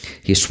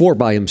 he swore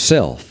by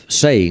himself,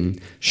 saying,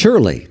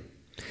 surely,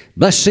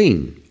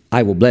 blessing,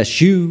 I will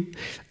bless you,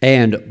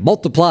 and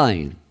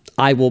multiplying,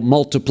 I will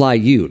multiply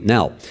you.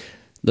 Now,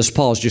 let's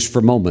pause just for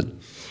a moment.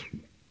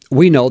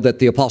 We know that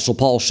the Apostle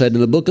Paul said in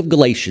the book of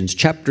Galatians,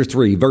 chapter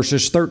 3,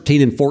 verses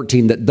 13 and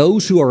 14, that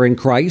those who are in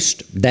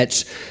Christ,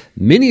 that's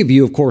many of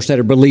you, of course, that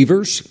are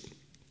believers,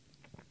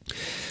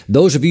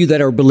 those of you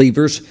that are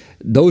believers,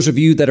 those of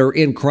you that are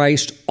in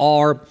Christ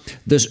let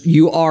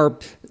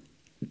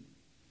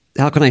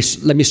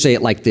me say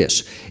it like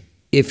this.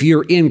 If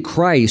you're in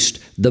Christ,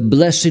 the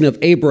blessing of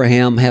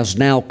Abraham has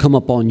now come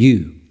upon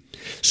you.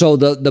 So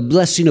the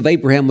blessing of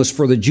Abraham was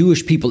for the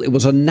Jewish people. It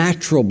was a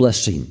natural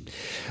blessing.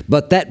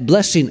 But that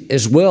blessing,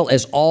 as well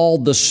as all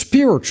the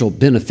spiritual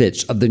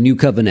benefits of the new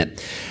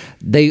covenant,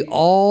 they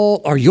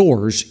all are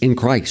yours in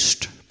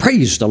Christ.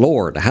 Praise the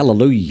Lord.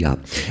 Hallelujah.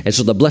 And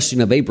so the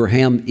blessing of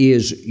Abraham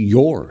is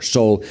yours.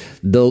 So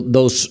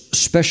those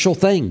special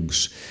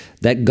things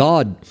that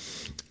God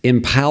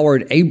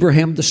empowered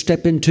Abraham to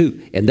step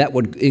into, and that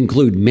would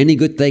include many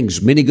good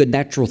things, many good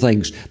natural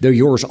things. They're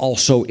yours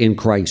also in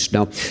Christ.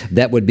 Now,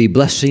 that would be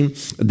blessing,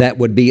 that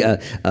would be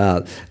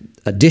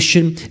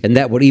addition, and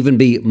that would even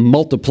be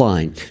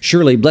multiplying.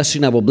 Surely,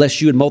 blessing, I will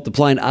bless you, and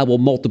multiplying, I will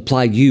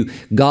multiply you.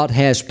 God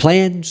has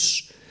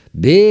plans,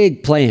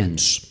 big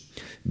plans,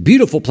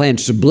 beautiful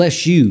plans to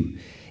bless you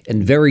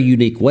in very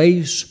unique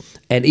ways,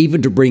 and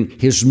even to bring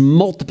His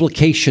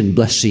multiplication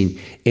blessing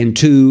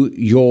into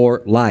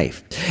your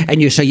life.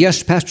 And you say,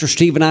 yes, Pastor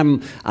Stephen,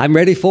 I'm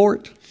ready for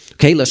it.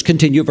 Okay, let's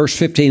continue. Verse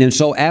 15. And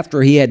so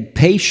after he had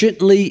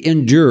patiently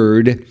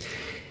endured,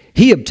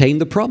 he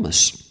obtained the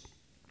promise.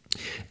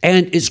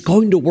 And it's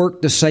going to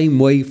work the same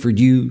way for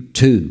you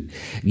too.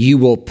 You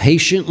will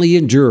patiently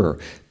endure,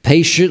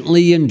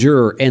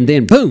 and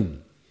then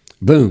boom,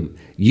 boom,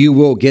 you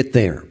will get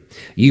there.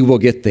 You will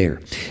get there.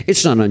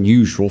 It's not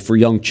unusual for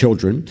young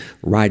children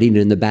riding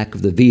in the back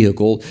of the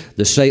vehicle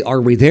to say,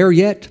 are we there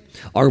yet?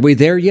 Are we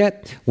there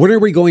yet? When are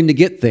we going to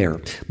get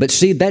there? But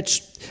see,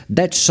 that's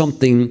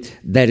something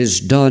that is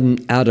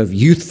done out of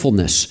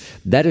youthfulness.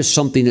 That is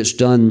something that's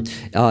done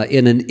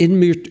in an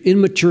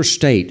immature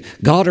state.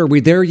 God, are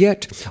we there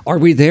yet? Are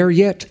we there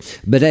yet?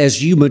 But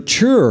as you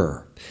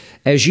mature,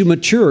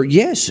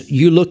 yes,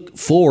 you look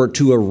forward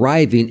to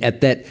arriving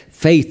at that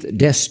faith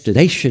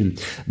destination.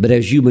 But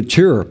as you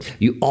mature,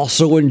 you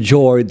also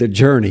enjoy the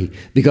journey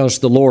because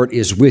the Lord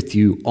is with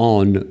you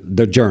on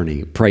the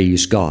journey.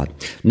 Praise God.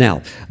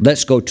 Now,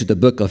 let's go to the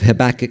book of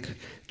Habakkuk,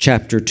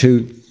 chapter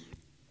 2.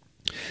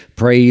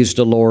 Praise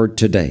the Lord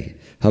today.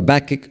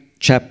 Habakkuk,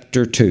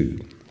 chapter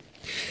 2.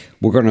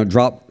 We're going to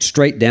drop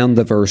straight down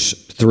to verse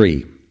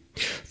 3.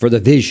 For the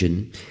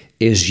vision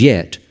is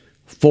yet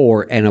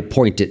for an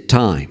appointed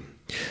time.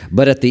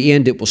 But at the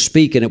end it will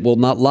speak and it will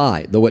not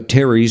lie. Though it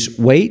tarries,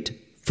 wait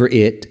for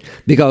it,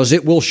 because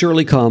it will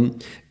surely come.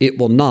 It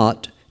will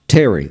not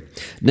tarry.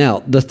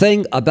 Now, the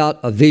thing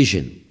about a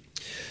vision,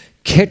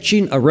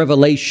 catching a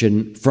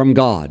revelation from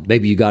God,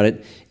 maybe you got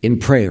it in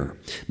prayer.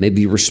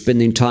 Maybe you were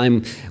spending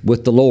time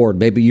with the Lord.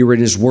 Maybe you were in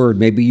His Word.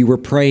 Maybe you were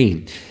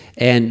praying.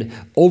 And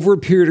over a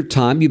period of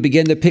time, you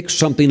began to pick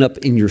something up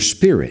in your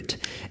spirit.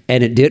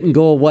 And it didn't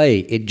go away.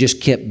 It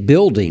just kept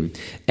building.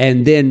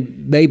 And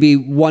then maybe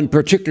one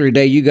particular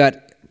day you got,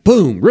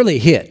 boom, really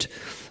hit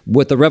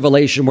with the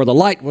revelation where the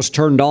light was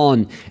turned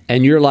on.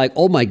 And you're like,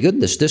 oh my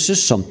goodness, this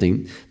is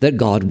something that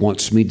God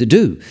wants me to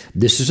do.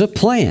 This is a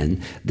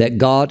plan that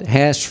God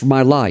has for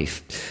my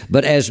life.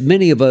 But as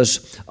many of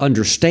us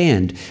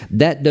understand,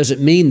 that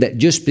doesn't mean that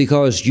just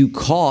because you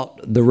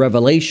caught the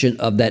revelation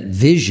of that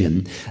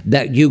vision,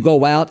 that you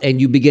go out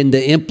and you begin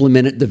to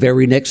implement it the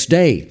very next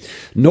day.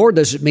 Nor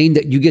does it mean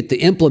that you get to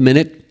implement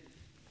it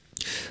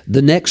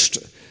the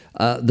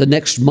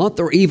next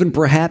month or even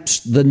perhaps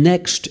the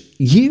next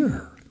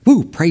year.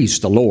 Woo,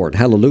 praise the Lord.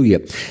 Hallelujah.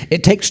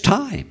 It takes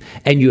time,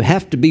 and you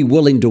have to be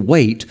willing to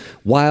wait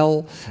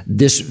while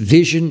this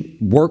vision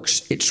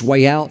works its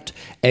way out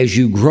as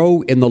you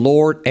grow in the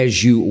Lord,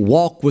 as you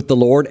walk with the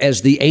Lord,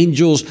 as the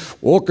angels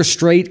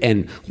orchestrate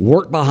and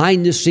work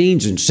behind the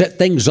scenes and set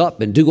things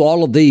up and do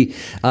all of the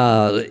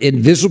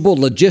invisible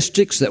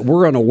logistics that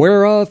we're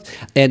unaware of.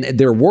 And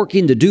they're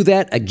working to do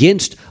that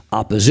against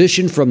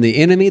opposition from the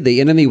enemy.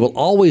 The enemy will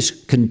always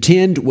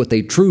contend with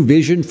a true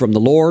vision from the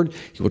Lord.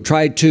 He will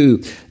try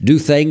to do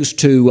things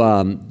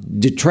to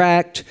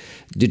detract,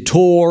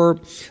 detour,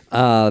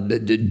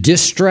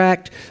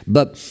 distract,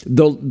 but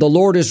the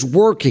Lord is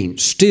working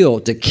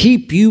still to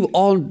keep you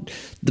on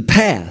the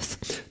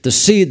path to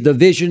see the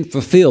vision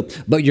fulfilled.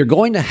 But you're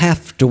going to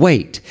have to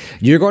wait.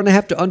 You're going to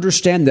have to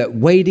understand that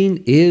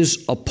waiting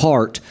is a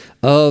part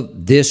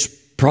of this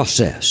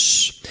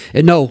process.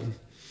 And no,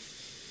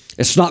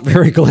 it's not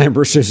very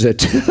glamorous, is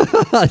it?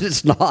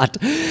 It's not.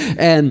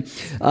 And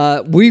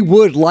we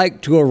would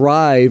like to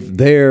arrive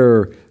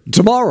there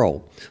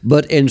tomorrow.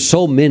 But in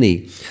so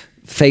many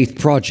faith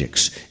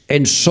projects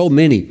and so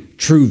many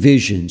true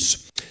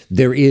visions,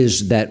 there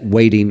is that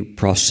waiting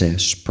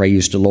process.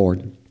 Praise the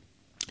Lord.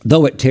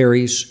 Though it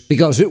tarries,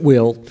 because it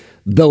will,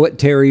 though it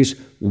tarries,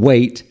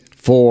 wait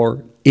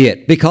for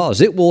it,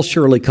 because it will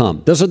surely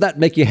come. Doesn't that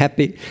make you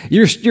happy?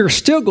 You're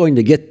still going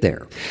to get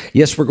there.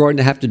 Yes, we're going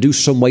to have to do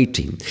some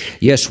waiting.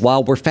 Yes,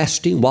 while we're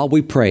fasting, while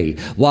we pray,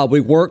 while we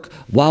work,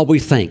 while we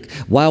think,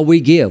 while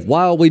we give,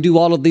 while we do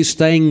all of these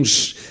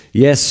things,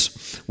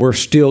 yes, we're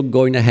still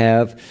going to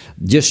have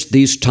just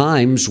these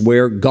times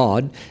where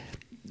God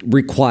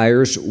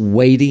requires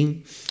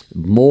waiting,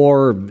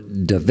 more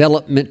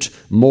development,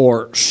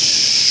 more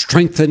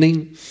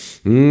strengthening.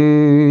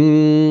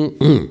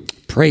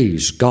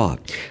 Praise God.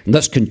 And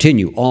let's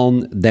continue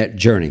on that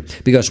journey,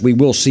 because we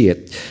will see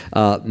it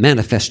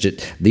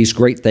manifested, these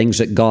great things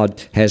that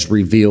God has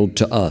revealed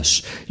to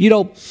us. You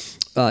know,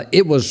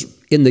 it was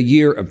in the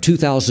year of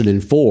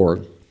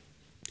 2004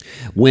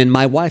 when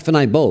my wife and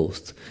I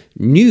both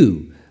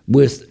knew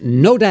with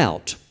no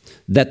doubt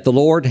that the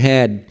Lord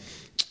had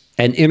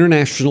an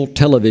international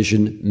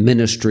television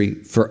ministry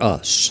for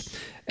us.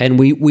 And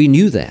we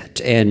knew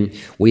that. And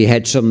we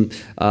had some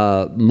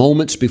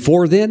moments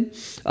before then,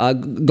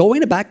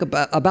 going back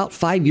about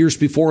 5 years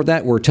before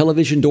that, where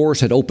television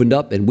doors had opened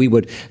up, and we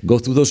would go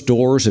through those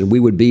doors, and we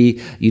would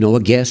be, a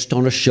guest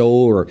on a show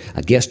or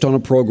a guest on a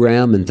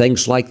program and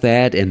things like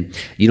that. And,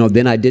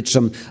 then I did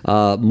some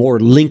more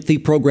lengthy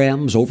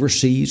programs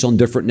overseas on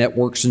different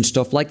networks and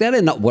stuff like that,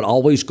 and I would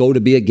always go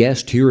to be a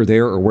guest here or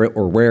there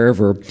or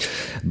wherever.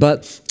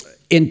 But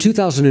in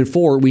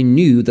 2004, we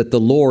knew that the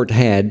Lord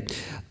had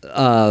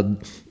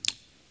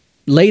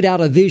laid out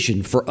a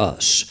vision for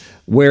us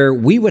where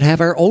we would have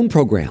our own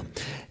program,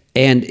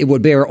 and it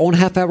would be our own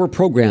half-hour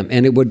program,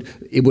 and it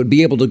would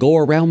be able to go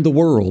around the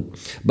world.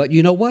 But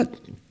you know what?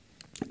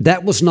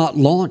 That was not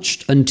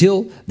launched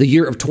until the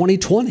year of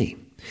 2020.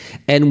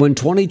 And when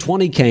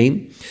 2020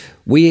 came,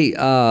 we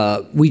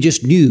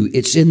just knew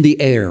it's in the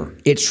air.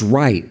 It's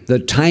right. The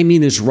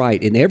timing is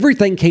right. And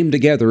everything came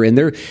together. And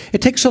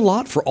it takes a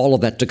lot for all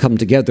of that to come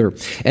together.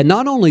 And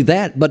not only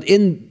that, but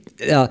in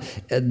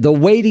the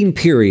waiting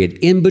period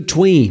in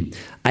between,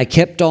 I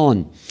kept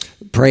on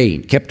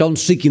praying, kept on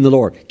seeking the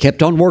Lord,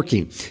 kept on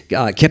working,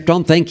 kept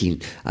on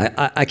thinking.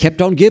 I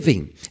kept on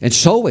giving and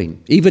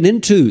sowing, even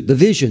into the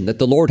vision that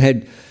the Lord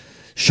had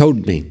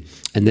showed me.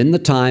 And then the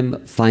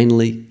time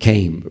finally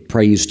came.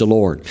 Praise the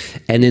Lord.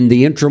 And in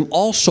the interim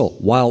also,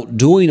 while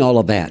doing all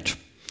of that,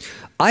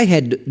 I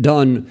had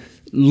done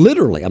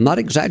literally, I'm not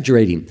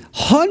exaggerating,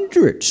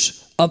 hundreds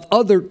of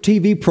other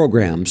TV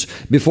programs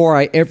before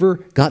I ever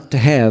got to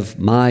have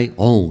my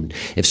own.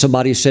 If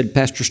somebody said,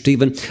 Pastor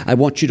Stephen, I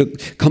want you to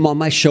come on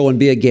my show and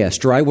be a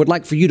guest, or I would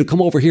like for you to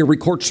come over here,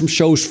 record some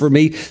shows for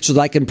me so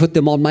that I can put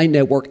them on my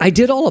network. I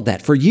did all of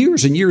that for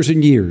years and years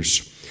and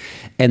years.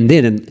 And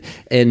then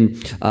in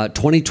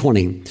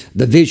 2020,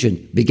 the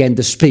vision began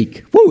to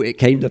speak. Woo, it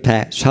came to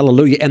pass.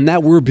 Hallelujah. And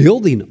now we're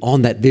building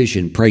on that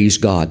vision. Praise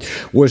God.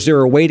 Was there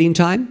a waiting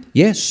time?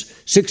 Yes,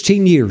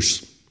 16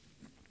 years.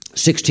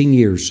 16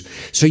 years.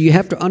 So you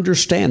have to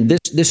understand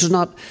this is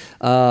not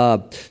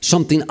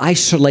something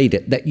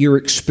isolated that you're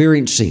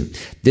experiencing.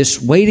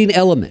 This waiting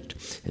element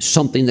is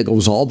something that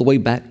goes all the way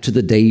back to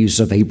the days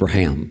of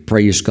Abraham.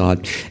 Praise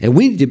God. And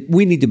we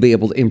need to be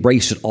able to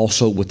embrace it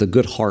also with a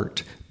good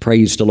heart.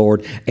 Praise the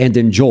Lord, and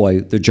enjoy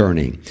the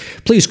journey.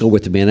 Please go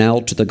with me now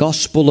to the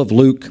Gospel of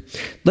Luke.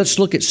 Let's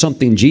look at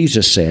something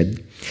Jesus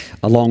said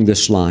along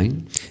this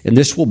line, and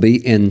this will be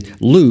in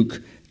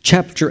Luke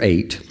chapter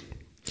 8.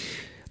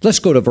 Let's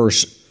go to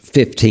verse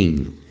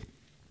 15.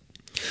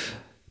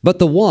 But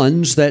the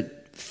ones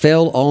that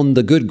fell on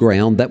the good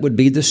ground, that would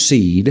be the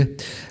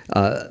seed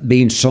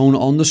being sown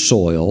on the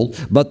soil.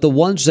 But the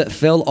ones that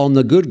fell on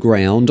the good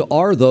ground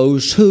are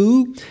those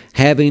who,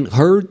 having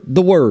heard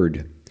the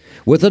word,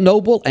 with a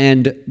noble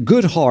and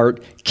good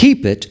heart,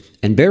 keep it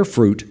and bear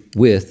fruit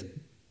with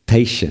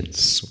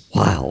patience.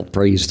 Wow,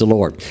 praise the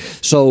Lord.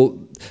 So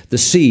the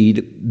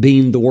seed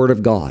being the Word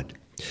of God.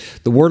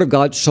 The Word of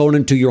God sown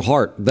into your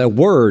heart. The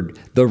Word,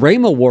 the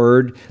Rhema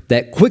word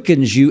that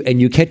quickens you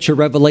and you catch a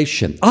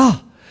revelation.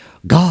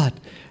 God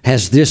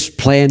has this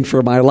plan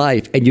for my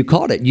life, and you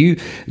caught it.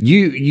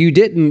 You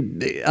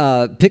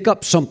didn't pick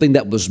up something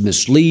that was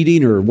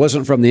misleading or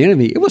wasn't from the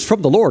enemy. It was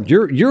from the Lord.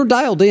 You're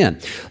dialed in.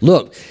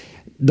 Look,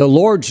 the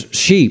Lord's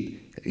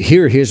sheep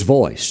hear His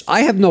voice.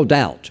 I have no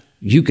doubt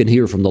you can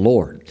hear from the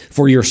Lord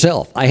for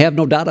yourself. I have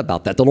no doubt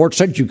about that. The Lord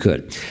said you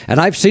could. And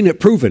I've seen it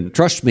proven,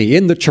 trust me,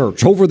 in the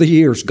church over the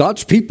years.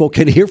 God's people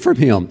can hear from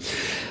Him.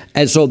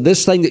 And so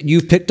this thing that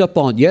you picked up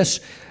on, yes,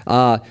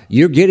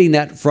 you're getting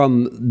that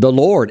from the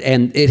Lord,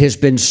 and it has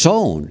been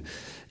sown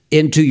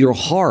into your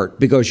heart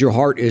because your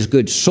heart is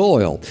good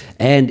soil,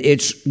 and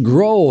it's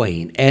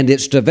growing and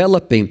it's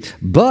developing,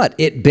 but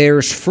it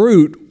bears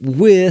fruit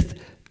with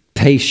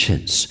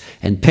patience.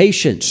 And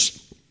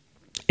patience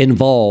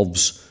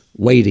involves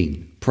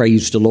waiting.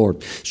 Praise the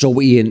Lord. So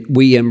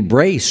we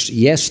embrace,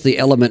 yes, the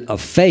element of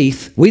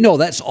faith. We know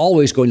that's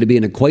always going to be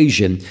an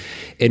equation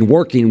in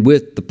working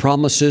with the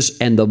promises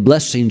and the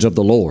blessings of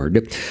the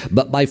Lord.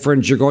 But my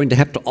friends, you're going to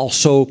have to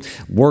also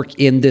work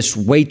in this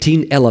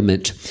waiting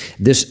element,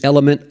 this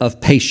element of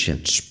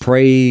patience.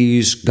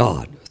 Praise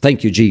God.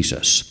 Thank you,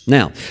 Jesus.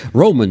 Now,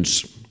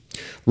 Romans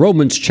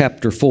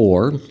chapter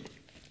 4,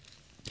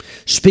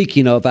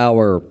 speaking of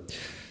our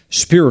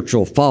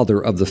spiritual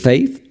father of the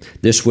faith,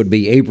 this would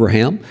be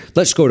Abraham.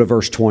 Let's go to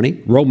verse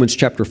 20. Romans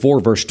chapter 4,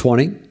 verse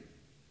 20.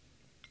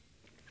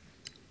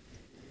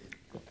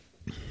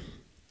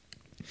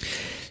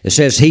 It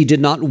says, He did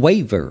not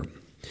waver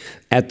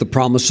at the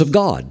promise of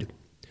God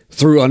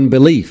through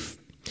unbelief.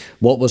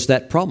 What was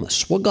that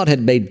promise? Well, God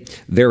had made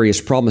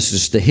various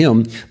promises to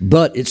him,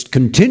 but it's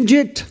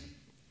contingent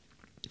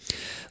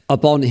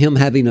upon him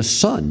having a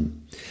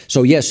son.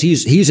 So yes,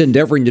 he's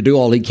endeavoring to do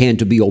all he can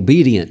to be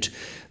obedient,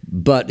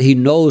 but he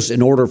knows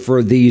in order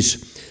for these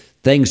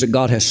things that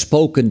God has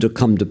spoken to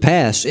come to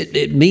pass,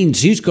 it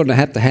means he's going to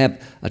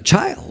have a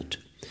child.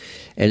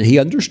 And he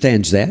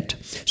understands that.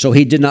 So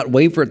he did not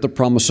waver at the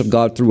promise of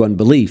God through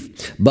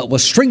unbelief, but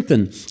was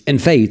strengthened in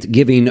faith,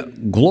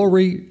 giving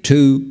glory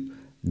to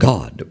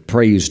God.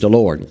 Praise the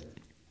Lord.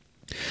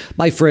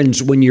 My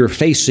friends, when you're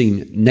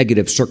facing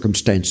negative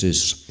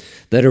circumstances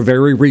that are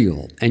very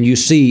real and you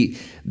see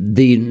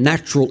the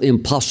natural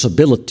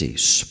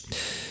impossibilities,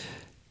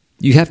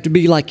 you have to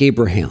be like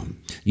Abraham.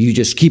 You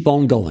just keep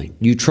on going.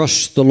 You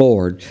trust the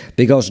Lord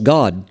because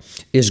God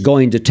is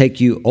going to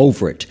take you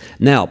over it.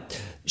 Now,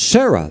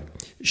 Sarah,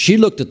 she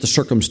looked at the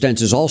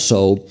circumstances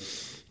also,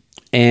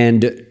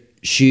 and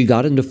she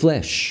got into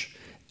flesh,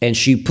 and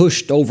she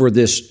pushed over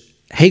this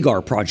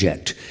Hagar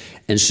project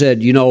and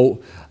said,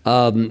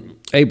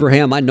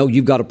 Abraham, I know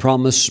you've got a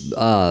promise.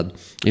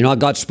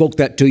 God spoke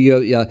that to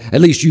you.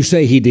 At least you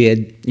say he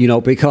did,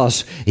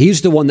 because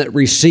he's the one that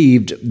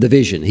received the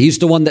vision. He's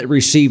the one that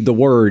received the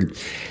word.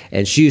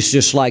 And she's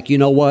just like, you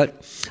know what?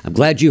 I'm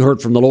glad you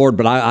heard from the Lord,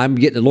 but I'm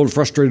getting a little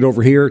frustrated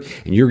over here,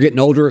 and you're getting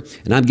older,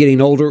 and I'm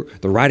getting older.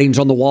 The writing's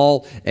on the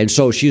wall. And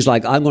so she's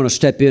like, I'm going to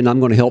step in. I'm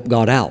going to help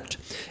God out.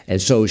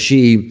 And so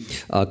she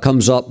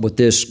comes up with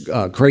this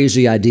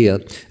crazy idea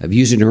of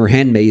using her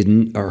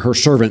handmaiden or her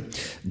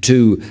servant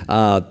to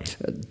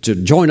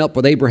join up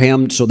with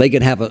Abraham so they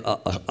can have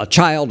a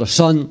child, a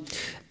son.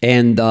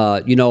 And,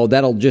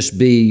 that'll just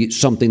be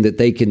something that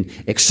they can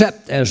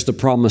accept as the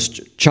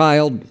promised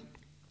child.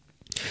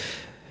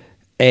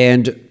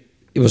 And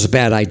it was a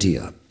bad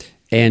idea,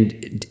 and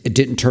it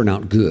didn't turn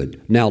out good.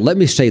 Now, let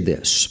me say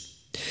this,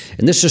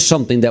 and this is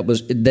something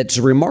that's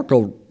a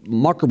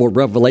remarkable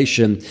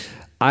revelation.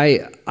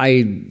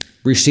 I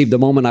received the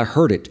moment I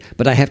heard it,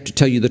 but I have to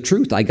tell you the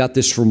truth. I got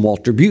this from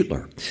Walter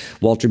Butler.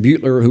 Walter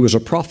Butler, who was a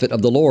prophet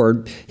of the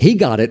Lord, he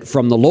got it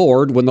from the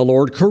Lord when the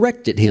Lord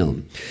corrected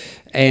him.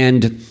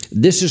 And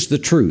this is the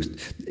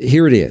truth.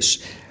 Here it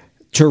is.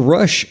 To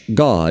rush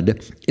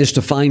God is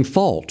to find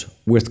fault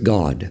with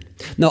God.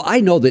 Now,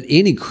 I know that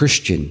any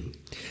Christian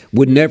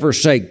would never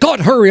say,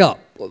 God, hurry up.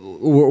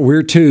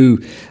 We're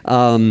too,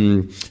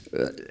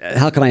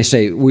 how can I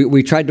say,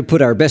 we tried to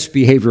put our best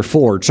behavior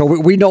forward. So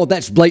we know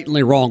that's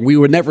blatantly wrong. We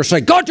would never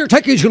say, God, you're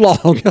taking too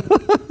long.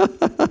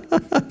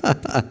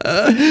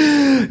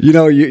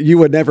 You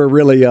would never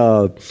really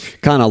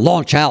kind of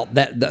launch out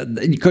that,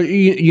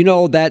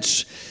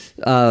 that's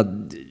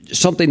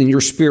something in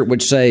your spirit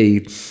would say,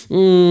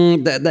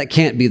 that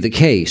can't be the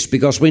case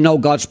because we know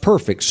God's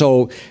perfect.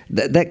 So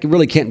that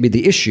really can't be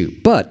the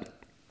issue. But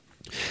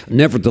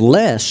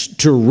nevertheless,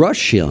 to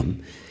rush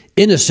him,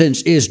 in a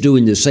sense, is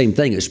doing the same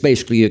thing. It's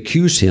basically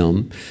accuse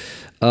him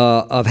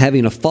of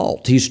having a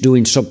fault. He's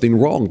doing something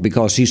wrong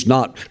because he's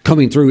not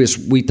coming through as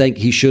we think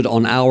he should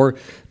on our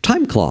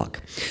time clock.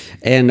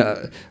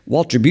 And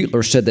Walter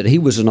Butler said that he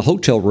was in a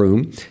hotel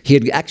room. He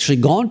had actually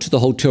gone to the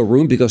hotel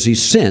room because he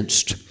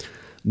sensed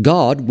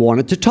God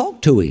wanted to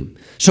talk to him.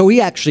 So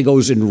he actually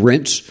goes and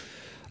rents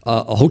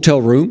a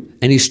hotel room,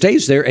 and he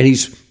stays there, and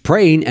he's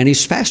praying, and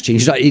he's fasting.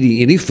 He's not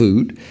eating any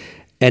food.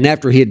 And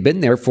after he had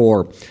been there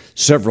for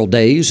several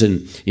days,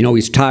 and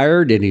he's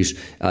tired, and he's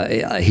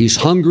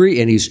hungry,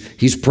 and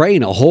he's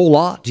praying a whole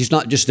lot. He's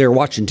not just there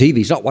watching TV.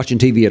 He's not watching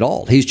TV at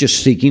all. He's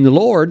just seeking the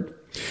Lord.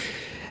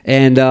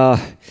 And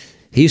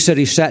he said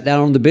he sat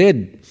down on the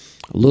bed,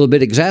 a little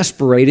bit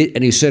exasperated,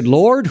 and he said,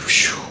 Lord,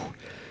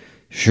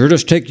 sure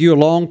does take you a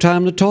long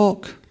time to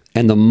talk.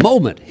 And the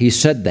moment he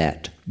said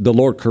that, the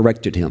Lord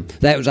corrected him.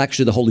 That was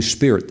actually the Holy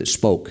Spirit that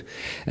spoke.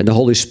 And the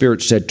Holy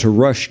Spirit said to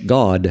rush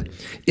God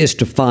is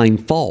to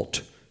find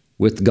fault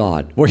with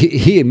God. Well,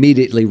 he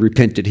immediately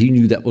repented. He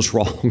knew that was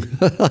wrong.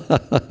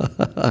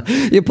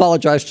 He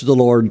apologized to the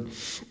Lord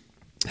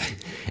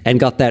and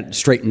got that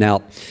straightened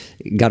out,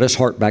 got his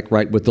heart back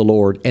right with the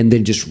Lord. And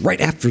then just right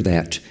after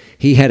that,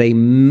 he had a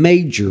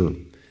major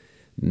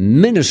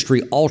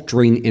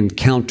ministry-altering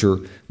encounter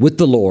with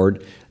the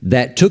Lord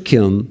that took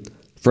him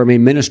from a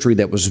ministry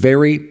that was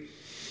very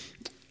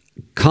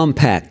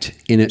compact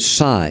in its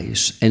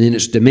size and in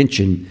its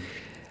dimension,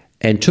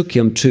 and took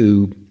him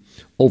to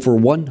over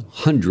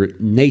 100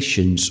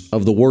 nations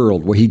of the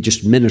world where he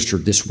just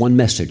ministered this one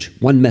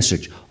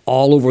message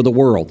all over the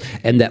world.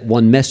 And that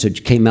one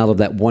message came out of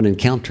that one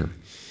encounter.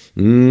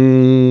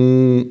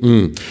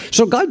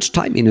 So God's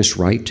timing is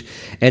right,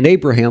 and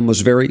Abraham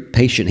was very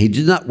patient. He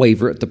did not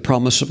waver at the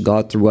promise of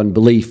God through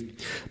unbelief,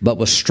 but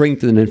was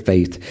strengthened in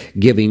faith,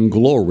 giving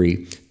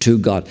glory to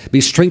God. Be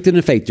strengthened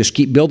in faith. Just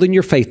keep building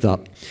your faith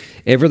up.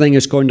 Everything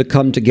is going to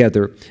come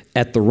together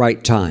at the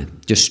right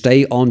time. Just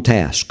stay on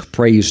task.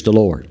 Praise the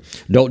Lord.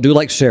 Don't do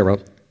like Sarah.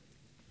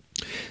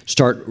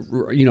 Start,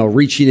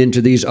 reaching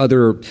into these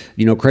other,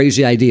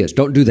 crazy ideas.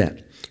 Don't do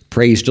that.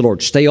 Praise the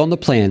Lord. Stay on the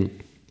plan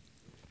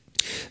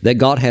that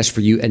God has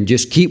for you, and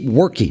just keep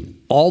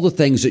working all the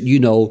things that you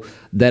know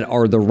that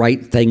are the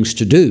right things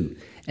to do.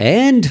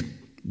 And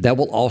that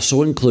will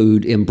also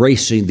include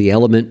embracing the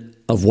element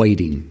of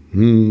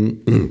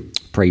waiting.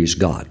 Praise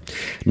God.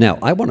 Now,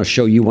 I want to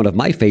show you one of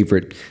my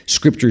favorite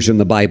scriptures in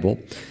the Bible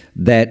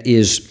that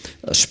is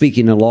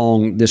speaking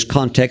along this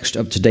context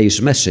of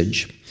today's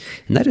message,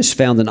 and that is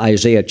found in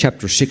Isaiah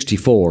chapter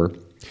 64,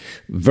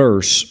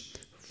 verse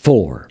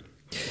 4.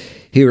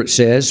 Here it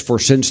says, "For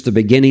since the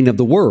beginning of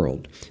the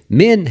world,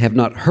 men have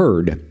not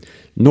heard,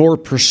 nor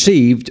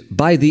perceived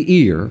by the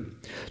ear,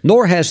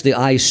 nor has the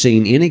eye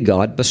seen any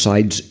God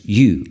besides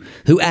you,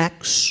 who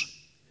acts.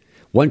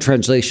 One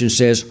translation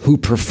says, who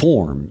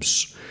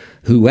performs,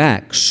 who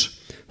acts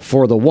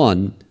for the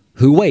one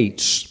who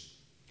waits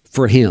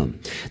for him.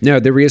 Now,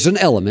 there is an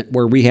element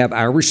where we have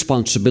our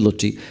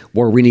responsibility,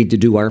 where we need to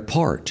do our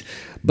part.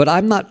 But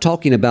I'm not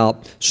talking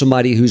about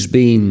somebody who's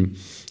being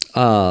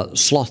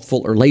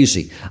slothful or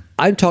lazy.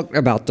 I'm talking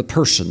about the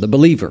person, the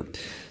believer,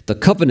 the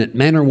covenant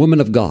man or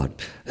woman of God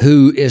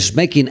who is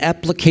making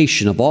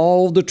application of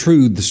all the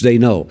truths they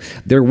know.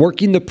 They're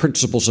working the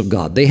principles of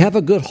God. They have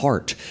a good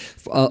heart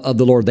of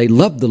the Lord. They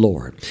love the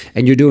Lord,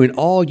 and you're doing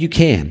all you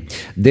can.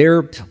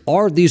 There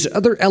are these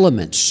other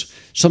elements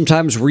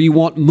sometimes where you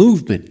want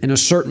movement in a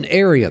certain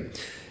area,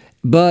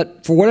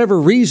 but for whatever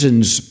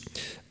reasons,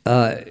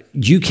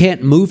 you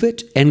can't move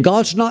it, and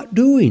God's not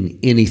doing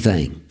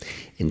anything.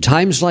 In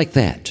times like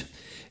that,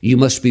 you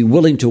must be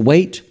willing to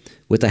wait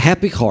with a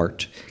happy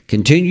heart,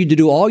 continue to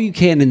do all you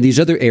can in these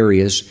other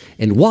areas,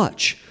 and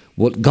watch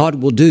what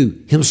God will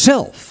do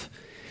himself,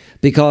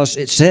 because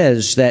it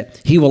says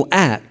that he will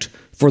act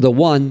for the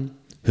one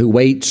who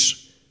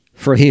waits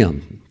for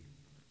him.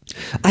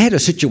 I had a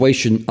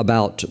situation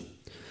about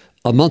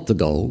a month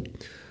ago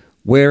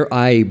where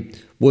I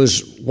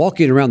was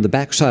walking around the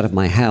backside of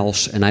my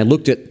house, and I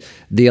looked at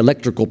the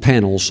electrical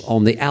panels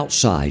on the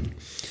outside,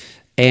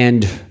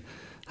 and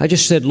I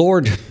just said,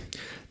 Lord,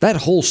 that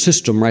whole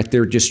system right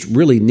there just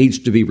really needs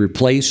to be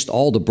replaced.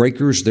 All the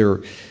breakers, they're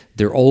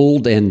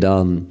old, and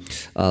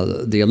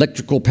the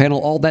electrical panel,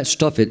 all that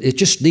stuff, it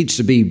just needs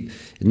to be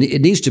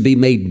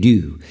made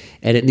new,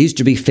 and it needs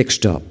to be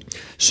fixed up.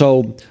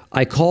 So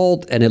I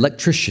called an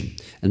electrician,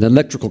 an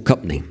electrical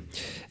company,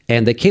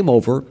 and they came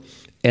over,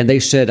 and they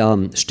said,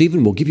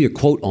 Stephen, we'll give you a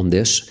quote on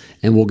this,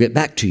 and we'll get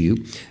back to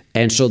you.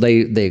 And so they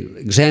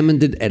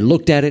examined it and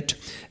looked at it,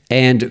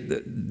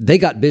 and they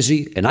got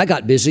busy, and I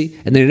got busy,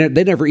 and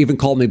they never even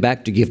called me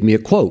back to give me a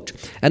quote.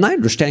 And I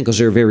understand, because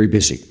they're very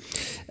busy.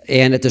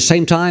 And at the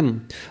same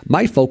time,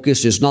 my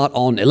focus is not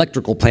on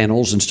electrical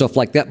panels and stuff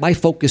like that. My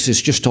focus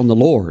is just on the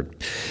Lord.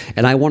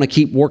 And I want to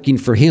keep working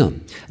for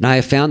him. And I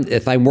have found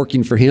if I'm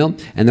working for him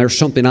and there's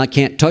something I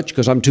can't touch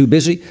because I'm too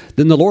busy,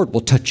 then the Lord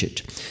will touch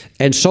it.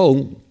 And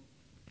so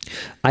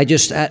I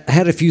just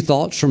had a few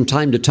thoughts from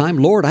time to time.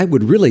 Lord, I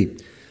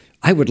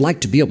would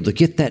like to be able to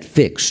get that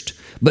fixed.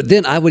 But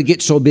then I would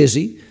get so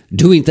busy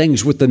doing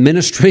things with the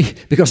ministry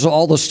because of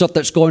all the stuff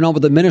that's going on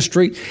with the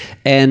ministry,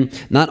 and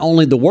not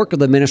only the work of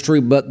the ministry,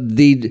 but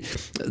the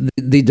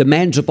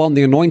demands upon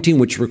the anointing,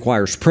 which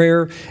requires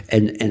prayer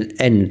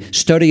and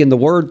study in the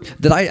Word,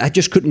 that I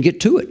just couldn't get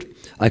to it.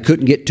 I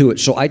couldn't get to it.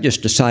 So I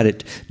just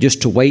decided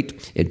just to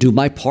wait and do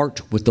my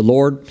part with the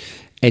Lord.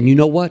 And you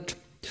know what?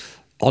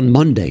 On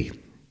Monday,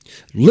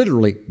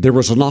 literally, there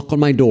was a knock on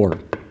my door.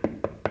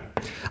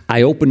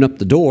 I opened up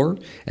the door,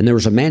 and there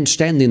was a man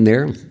standing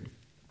there,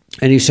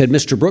 and he said,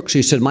 Mr. Brooks,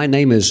 he said, my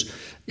name is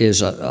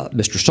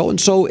Mr.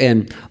 So-and-so,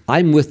 and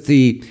I'm with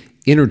the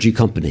energy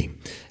company,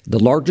 the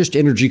largest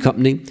energy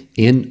company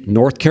in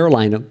North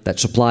Carolina that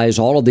supplies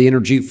all of the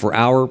energy for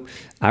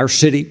our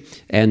city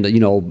and,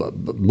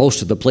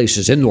 most of the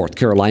places in North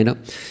Carolina.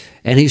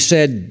 And he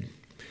said,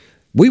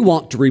 we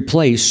want to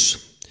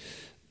replace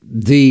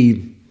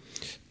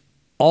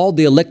all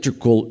the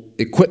electrical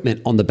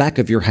equipment on the back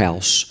of your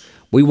house.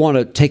 We want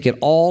to take it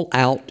all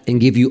out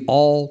and give you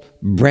all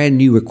brand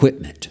new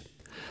equipment.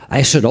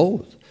 I said,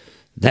 oh,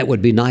 that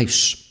would be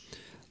nice.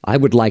 I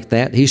would like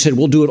that. He said,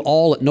 we'll do it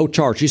all at no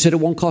charge. He said, it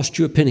won't cost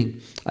you a penny.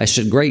 I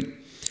said, great.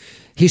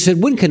 He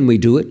said, when can we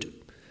do it?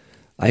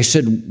 I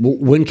said,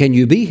 when can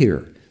you be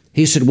here?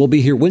 He said, we'll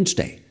be here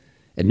Wednesday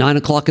at 9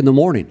 o'clock in the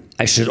morning.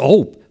 I said,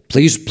 oh,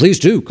 please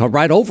do. Come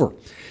right over.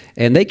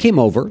 And they came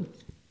over.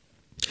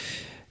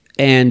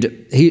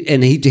 And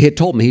he had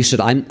told me, he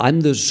said,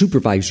 I'm the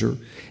supervisor.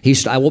 He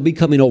said, I will be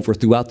coming over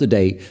throughout the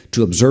day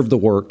to observe the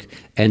work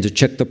and to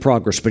check the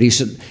progress. But he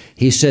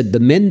said, the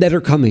men that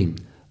are coming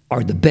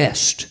are the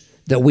best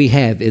that we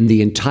have in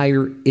the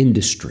entire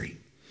industry.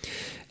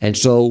 And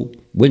so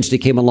Wednesday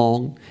came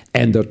along,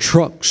 and the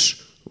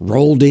trucks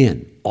rolled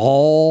in.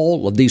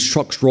 All of these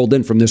trucks rolled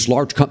in from this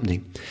large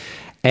company.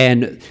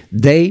 And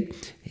they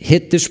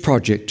hit this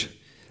project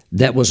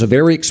that was a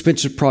very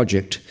expensive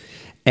project,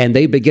 and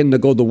they began to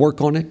go to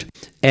work on it.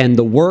 And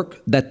the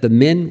work that the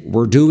men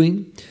were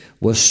doing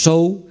was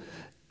so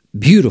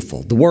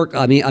beautiful. The work,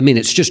 I mean,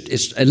 it's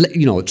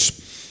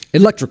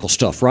electrical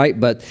stuff, right?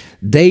 But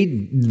they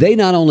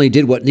not only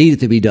did what needed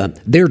to be done,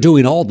 they're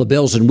doing all the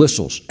bells and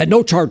whistles at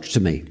no charge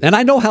to me. And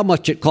I know how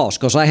much it costs,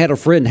 because I had a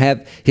friend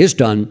have his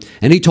done,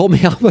 and he told me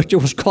how much it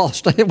was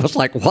cost. It was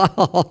like,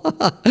 wow,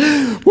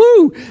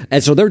 woo!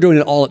 And so they're doing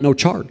it all at no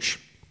charge.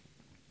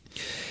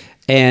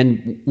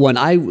 And when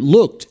I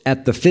looked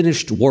at the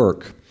finished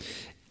work,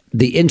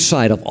 the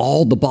inside of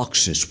all the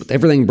boxes with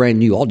everything brand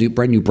new, all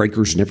brand new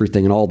breakers and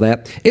everything and all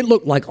that, it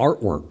looked like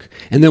artwork.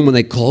 And then when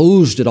they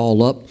closed it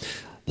all up,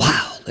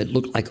 wow, it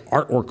looked like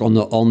artwork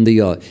on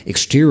the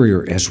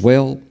exterior as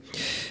well.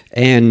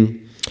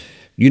 And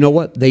you know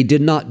what? They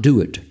did not do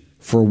it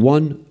for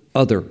one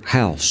other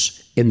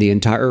house in the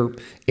entire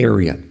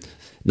area.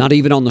 not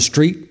even on the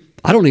street.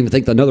 I don't even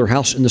think another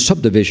house in the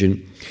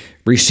subdivision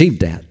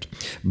received that.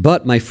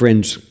 But, my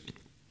friends,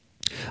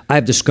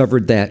 I've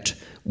discovered that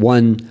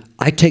when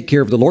I take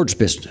care of the Lord's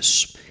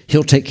business,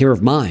 He'll take care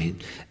of mine.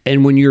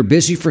 And when you're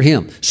busy for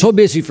Him, so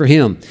busy for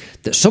Him,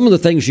 that some of the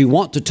things you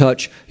want to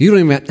touch, you don't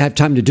even have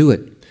time to do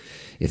it.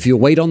 If you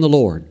wait on the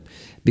Lord,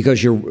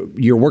 because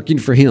you're working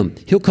for Him,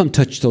 He'll come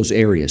touch those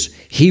areas.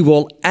 He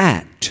will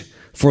act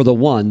for the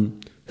one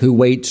who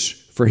waits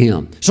for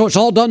Him. So it's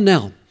all done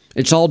now.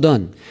 It's all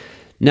done.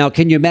 Now,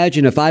 can you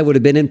imagine if I would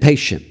have been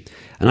impatient?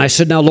 And I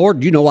said, now,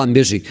 Lord, you know I'm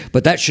busy,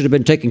 but that should have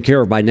been taken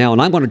care of by now.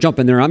 And I'm going to jump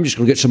in there. I'm just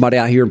going to get somebody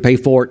out here and pay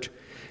for it.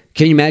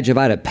 Can you imagine if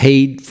I'd have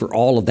paid for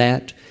all of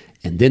that?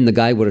 And then the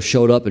guy would have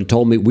showed up and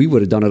told me we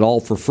would have done it all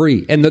for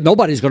free. And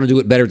nobody's going to do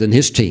it better than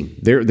his team.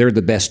 They're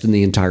the best in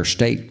the entire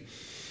state.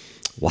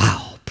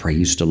 Wow,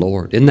 praise the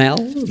Lord. And now,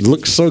 it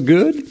looks so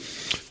good.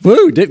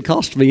 Woo, didn't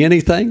cost me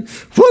anything.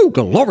 Woo,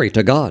 glory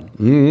to God.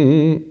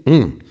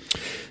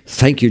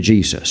 Thank you,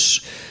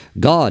 Jesus.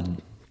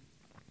 God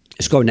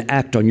is going to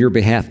act on your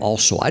behalf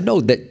also. I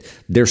know that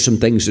there's some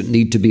things that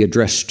need to be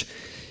addressed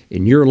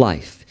in your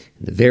life,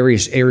 in the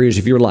various areas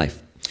of your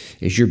life.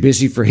 As you're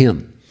busy for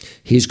Him,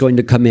 He's going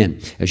to come in.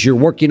 As you're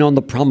working on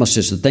the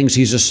promises, the things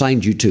He's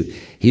assigned you to,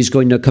 He's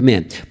going to come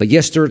in. But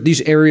yes, there are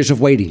these areas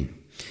of waiting.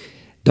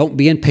 Don't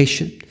be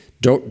impatient.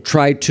 Don't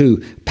try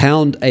to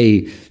pound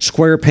a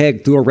square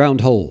peg through a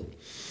round hole.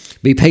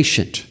 Be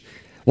patient.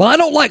 Well, I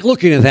don't like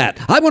looking at that.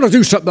 I want to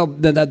do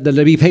something.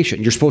 To be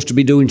patient. You're supposed to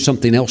be doing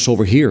something else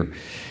over here.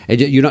 And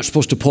you're not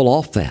supposed to pull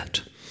off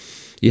that.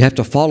 You have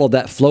to follow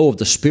that flow of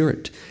the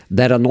Spirit,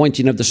 that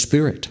anointing of the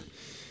Spirit.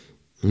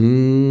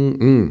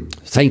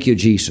 Thank you,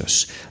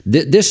 Jesus.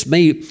 This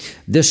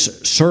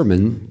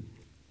sermon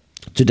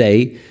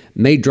today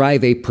may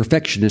drive a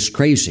perfectionist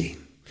crazy,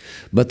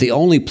 but the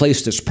only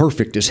place that's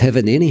perfect is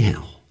heaven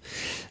anyhow.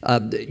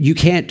 You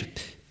can't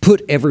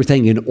put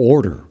everything in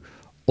order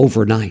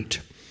overnight.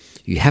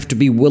 You have to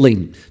be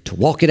willing to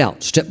walk it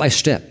out step by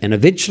step, and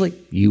eventually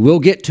you will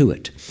get to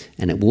it,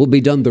 and it will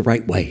be done the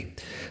right way.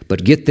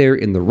 But get there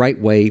in the right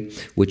way,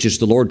 which is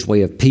the Lord's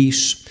way of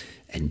peace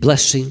and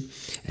blessing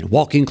and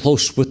walking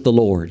close with the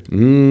Lord.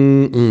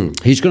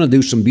 He's going to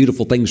do some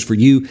beautiful things for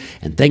you,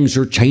 and things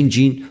are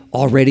changing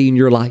already in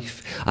your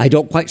life. I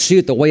don't quite see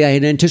it the way I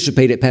had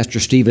anticipated, Pastor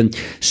Stephen.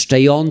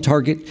 Stay on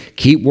target.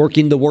 Keep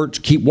working the words.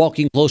 Keep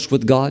walking close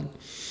with God.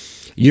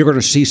 You're going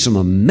to see some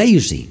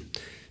amazing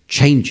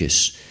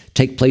changes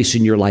take place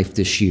in your life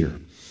this year.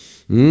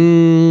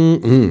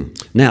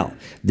 Now,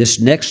 this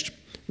next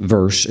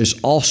verse is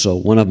also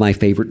one of my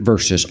favorite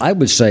verses. I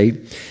would say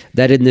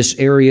that in this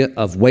area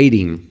of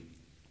waiting,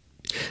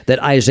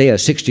 that Isaiah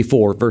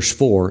 64 verse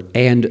 4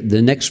 and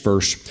the next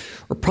verse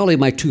are probably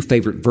my two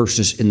favorite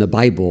verses in the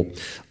Bible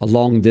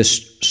along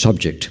this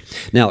subject.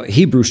 Now,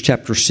 Hebrews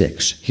chapter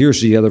 6.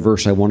 Here's the other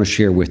verse I want to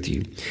share with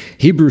you.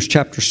 Hebrews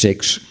chapter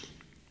 6,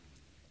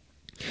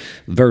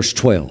 verse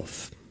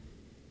 12.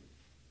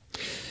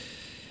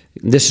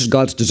 This is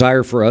God's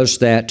desire for us,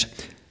 that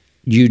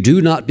you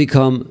do not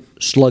become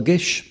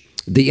sluggish.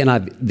 The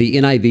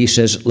NIV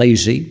says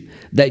lazy.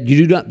 That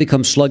you do not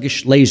become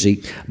sluggish,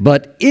 lazy,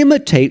 but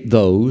imitate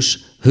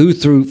those who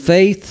through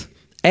faith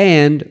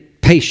and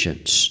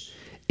patience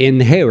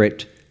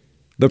inherit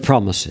the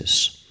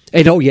promises.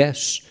 And oh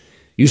yes,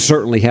 you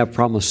certainly have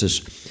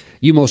promises.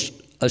 You most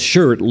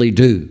assuredly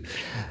do.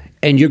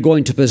 And you're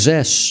going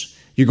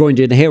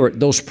to inherit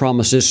those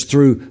promises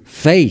through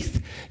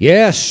faith.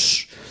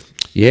 Yes,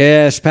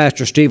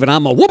 Pastor Stephen,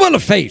 I'm a woman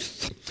of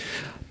faith.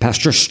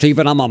 Pastor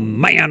Stephen, I'm a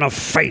man of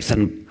faith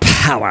and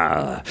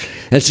power.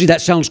 And see, that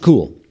sounds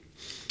cool.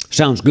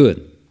 Sounds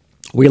good.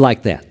 We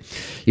like that.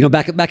 You know,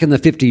 back in the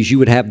 50s, you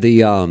would have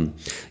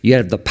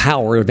the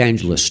power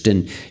evangelist,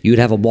 and you'd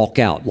have them walk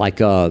out like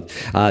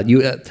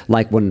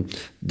when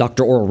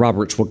Dr. Oral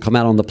Roberts would come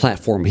out on the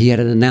platform. He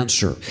had an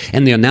announcer,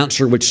 and the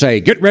announcer would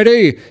say, "Get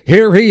ready!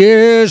 Here he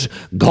is,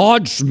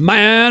 God's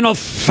man of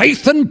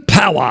faith and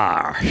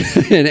power."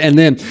 and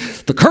then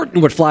the curtain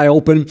would fly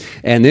open,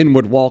 and then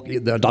would walk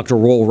Dr.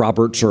 Oral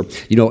Roberts, or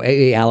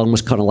A.A. Allen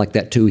was kind of like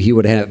that too. He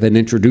would have an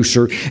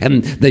introducer,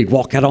 and they'd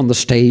walk out on the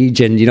stage,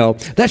 and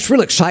that's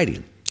real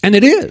exciting. And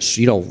it is,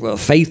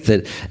 faith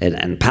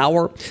and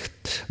power.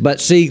 But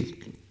see,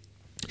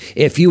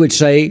 if you would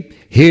say,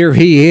 "Here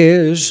he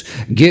is,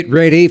 get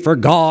ready for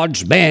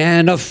God's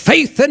man of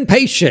faith and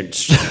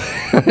patience,"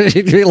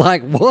 you'd be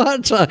like,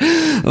 "What?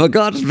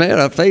 God's man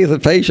of faith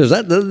and patience?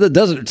 That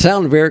doesn't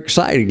sound very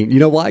exciting." You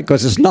know why?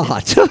 Because it's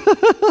not.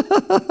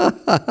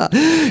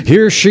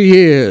 Here she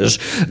is,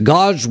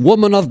 God's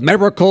woman of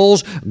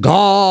miracles,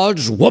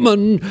 God's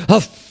woman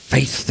of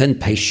faith and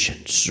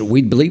patience.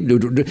 We'd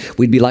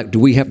be like, do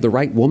we have the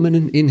right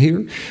woman in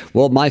here?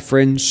 Well, my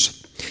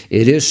friends,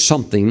 it is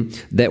something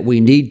that we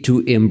need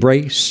to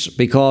embrace,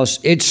 because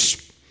it's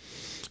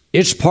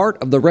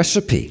part of the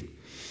recipe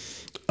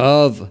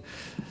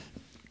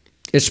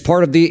it's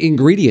part of the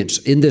ingredients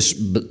in this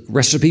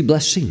recipe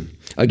blessing.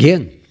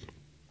 Again,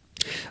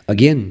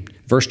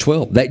 verse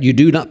 12, that you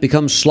do not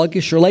become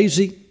sluggish or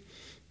lazy.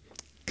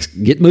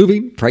 get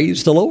moving.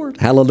 Praise the Lord.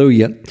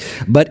 Hallelujah.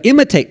 But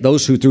imitate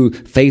those who through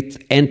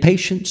faith and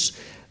patience,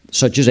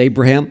 such as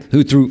Abraham,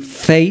 who through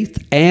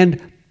faith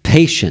and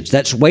patience,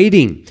 that's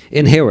waiting,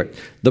 inherit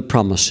the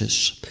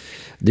promises.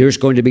 There's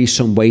going to be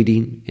some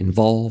waiting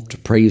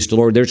involved. Praise the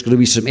Lord. There's going to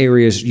be some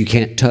areas you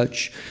can't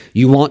touch.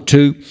 You want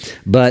to,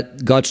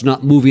 but God's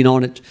not moving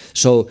on it.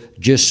 So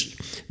just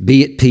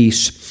be at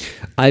peace.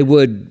 I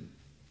would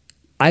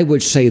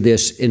say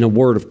this in a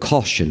word of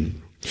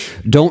caution.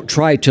 Don't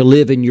try to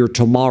live in your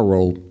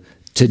tomorrow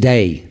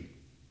today.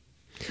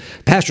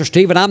 Pastor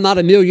Stephen, I'm not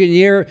a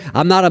millionaire.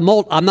 I'm not a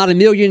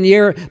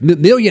millionaire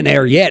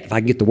yet, if I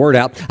can get the word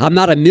out. I'm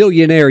not a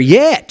millionaire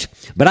yet,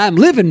 but I'm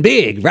living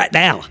big right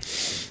now.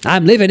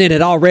 I'm living in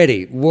it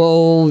already.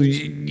 Well,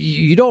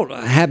 you don't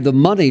have the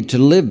money to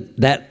live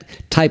that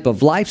type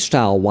of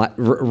lifestyle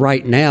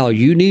right now.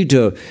 You need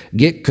to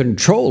get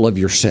control of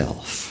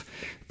yourself.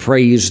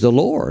 Praise the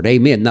Lord.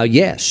 Amen. Now,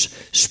 yes,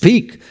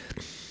 speak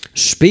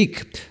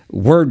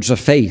words of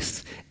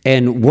faith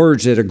and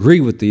words that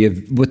agree with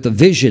the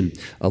vision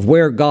of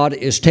where God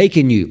is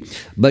taking you.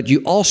 But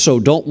you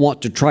also don't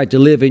want to try to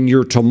live in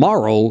your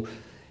tomorrow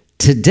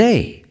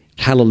today.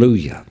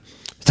 Hallelujah.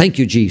 Thank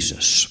you,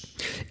 Jesus.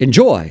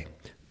 Enjoy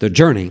the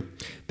journey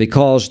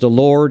because the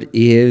Lord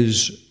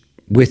is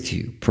with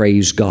you.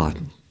 Praise God.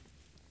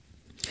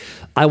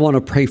 I want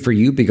to pray for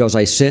you because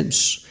I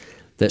sense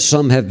that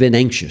some have been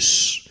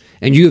anxious.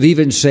 And you have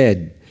even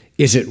said,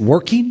 is it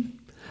working?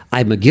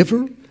 I'm a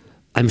giver.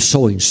 I'm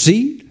sowing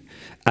seed.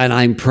 And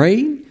I'm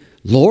praying.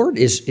 Lord,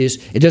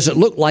 it doesn't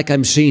look like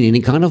I'm seeing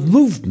any kind of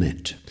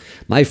movement.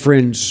 My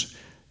friends,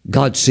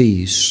 God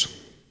sees.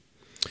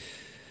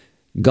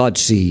 God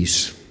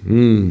sees.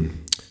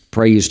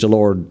 Praise the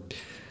Lord.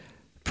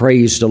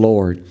 Praise the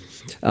Lord.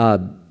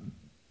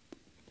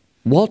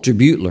 Walter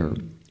Butler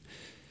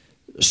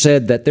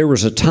said that there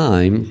was a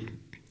time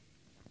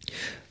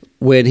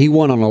when he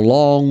went on a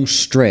long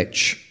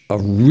stretch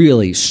of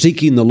really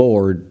seeking the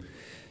Lord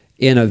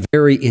in a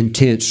very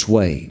intense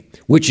way,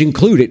 which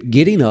included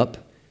getting up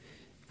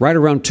right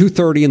around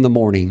 2:30 in the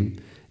morning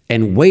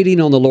and waiting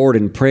on the Lord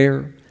in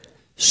prayer,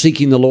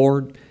 seeking the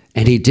Lord.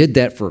 And he did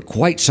that for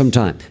quite some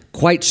time.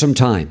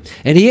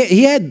 And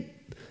he had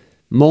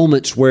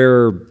moments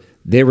where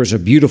there was a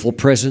beautiful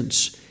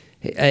presence.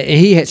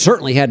 He had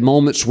certainly had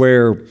moments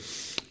where,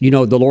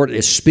 the Lord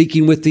is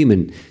speaking with him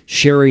and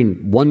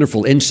sharing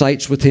wonderful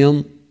insights with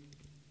him.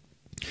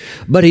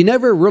 But he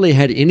never really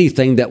had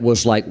anything that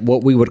was like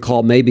what we would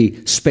call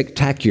maybe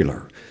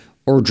spectacular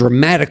or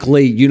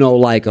dramatically,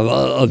 like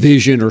a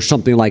vision or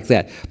something like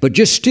that. But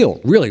just still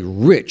really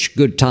rich,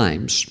 good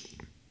times.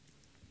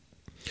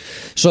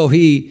 So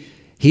he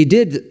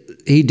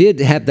did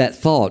have that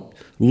thought,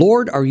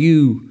 Lord, are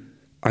you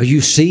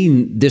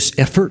seeing this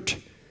effort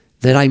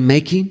that I'm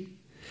making?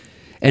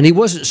 And he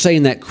wasn't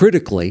saying that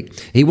critically.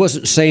 He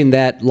wasn't saying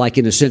that like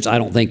in a sense, I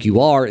don't think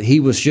you are. He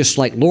was just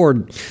like,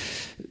 Lord,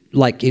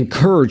 like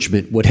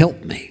encouragement would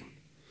help me.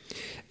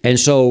 And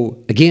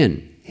so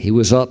again, he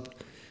was up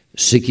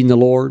seeking the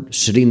Lord,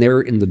 sitting there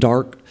in the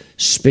dark,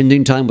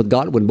 spending time with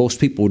God when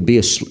most people would be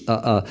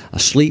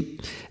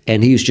asleep.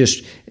 And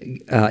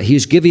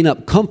he's giving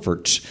up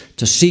comforts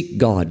to seek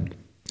God.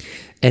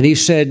 And he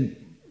said,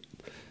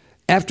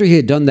 after he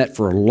had done that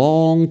for a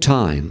long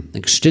time,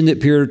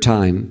 extended period of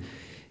time,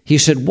 he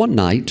said one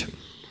night,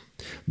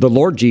 the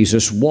Lord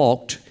Jesus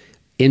walked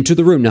into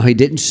the room. Now, he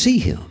didn't see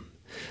him,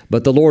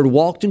 but the Lord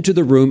walked into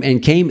the room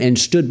and came and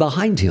stood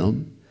behind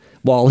him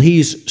while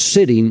he's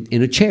sitting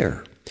in a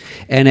chair.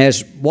 And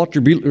as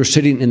Walter Butler is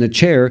sitting in the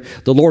chair,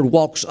 the Lord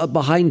walks up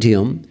behind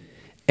him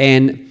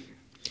and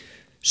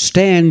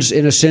stands,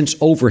 in a sense,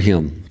 over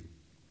him.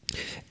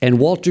 And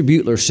Walter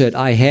Butler said,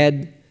 I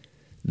had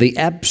the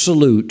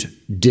absolute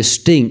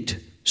distinct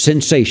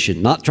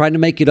sensation, not trying to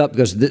make it up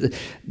because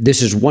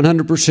this is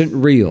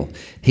 100% real.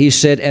 He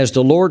said, as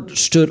the Lord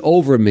stood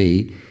over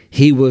me,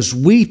 he was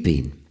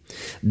weeping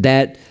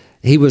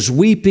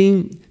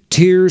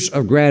tears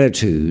of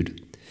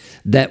gratitude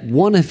that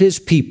one of his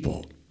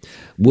people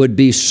would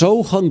be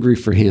so hungry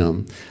for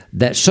him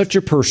that such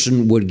a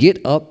person would get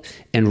up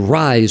and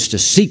rise to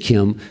seek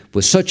him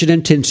with such an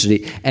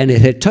intensity. And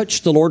it had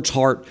touched the Lord's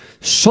heart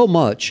so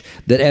much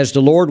that as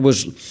the Lord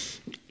was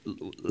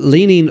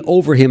leaning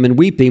over him and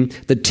weeping,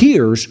 the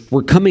tears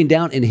were coming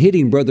down and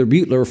hitting Brother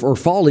Butler or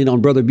falling on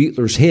Brother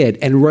Butler's head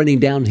and running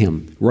down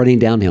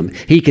him.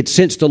 He could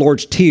sense the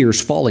Lord's tears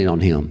falling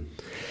on him.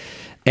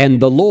 And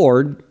the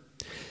Lord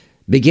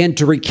began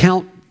to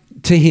recount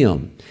to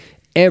him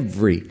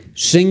every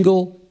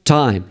single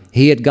time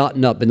he had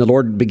gotten up, and the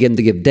Lord began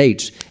to give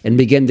dates and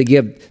began to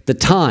give the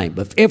time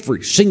of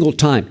every single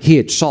time he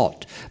had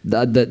sought.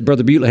 That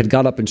Brother Butler had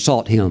got up and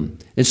sought him.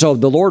 And so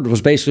the Lord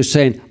was basically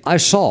saying, I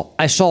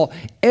saw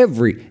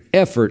every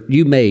effort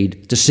you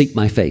made to seek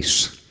my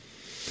face.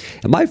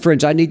 And my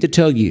friends, I need to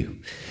tell you,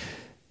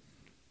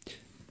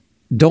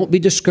 don't be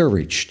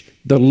discouraged.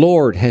 The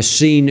Lord has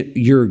seen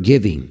your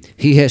giving.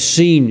 He has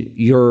seen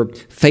your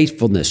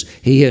faithfulness.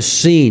 He has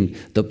seen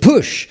the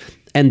push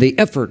and the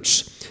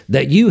efforts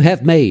that you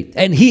have made.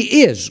 And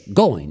He is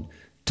going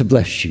to to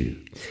bless you.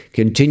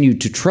 Continue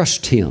to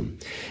trust Him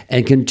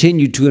and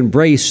continue to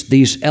embrace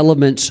these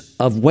elements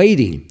of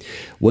waiting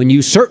when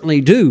you certainly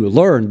do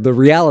learn the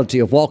reality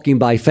of walking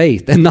by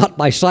faith and not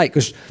by sight,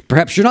 because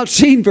perhaps you're not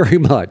seeing very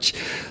much.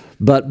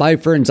 But my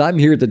friends, I'm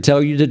here to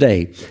tell you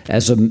today,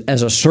 as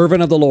a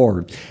servant of the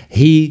Lord,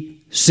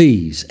 He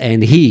sees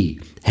and He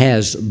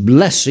has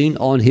blessing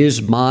on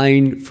His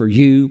mind for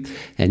you,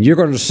 and you're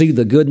going to see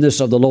the goodness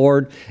of the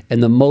Lord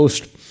in the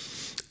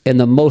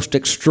most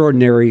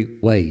extraordinary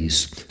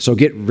ways. So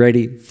get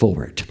ready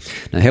for it.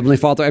 Now, Heavenly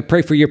Father, I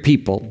pray for your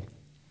people.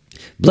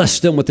 Bless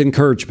them with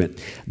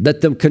encouragement.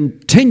 Let them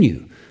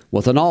continue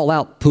with an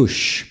all-out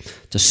push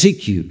to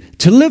seek you,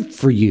 to live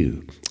for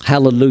you.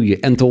 Hallelujah.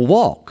 And to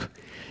walk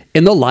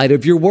in the light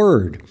of your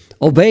word,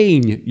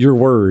 obeying your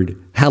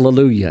word.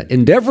 Hallelujah.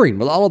 Endeavoring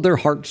with all of their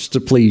hearts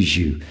to please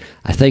you.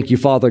 I thank you,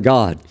 Father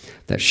God,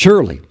 that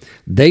surely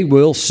they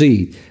will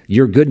see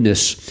your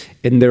goodness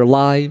in their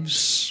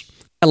lives.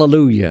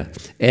 Hallelujah.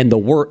 And the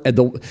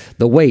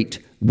wait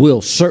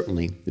will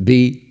certainly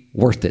be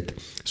worth it.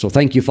 So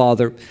thank you,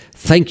 Father.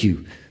 Thank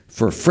you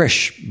for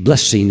fresh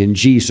blessing in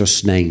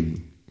Jesus'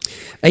 name.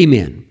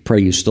 Amen.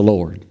 Praise the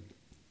Lord.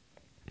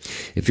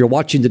 If you're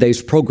watching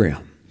today's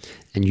program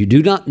and you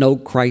do not know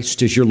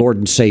Christ as your Lord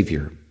and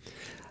Savior,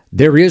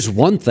 there is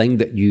one thing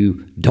that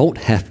you don't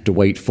have to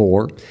wait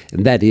for,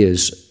 and that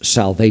is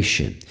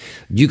salvation.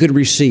 You can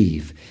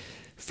receive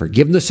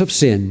forgiveness of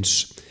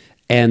sins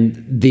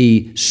and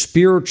the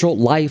spiritual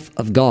life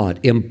of God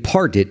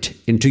imparted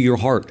into your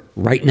heart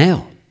right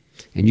now.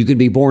 And you can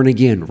be born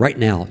again right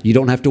now. You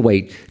don't have to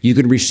wait. You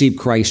can receive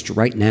Christ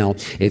right now.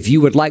 If you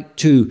would like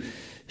to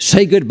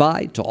say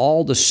goodbye to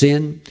all the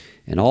sin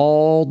and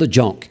all the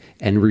junk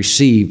and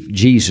receive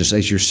Jesus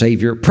as your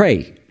Savior,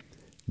 pray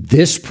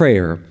this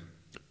prayer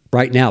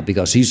right now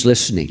because He's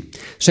listening.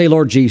 Say,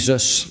 Lord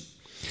Jesus,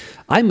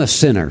 I'm a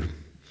sinner,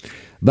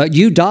 but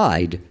you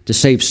died to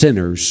save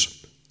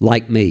sinners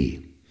like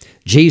me.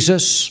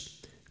 Jesus,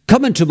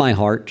 come into my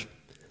heart,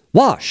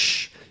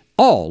 wash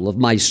all of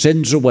my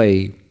sins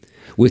away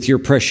with your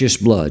precious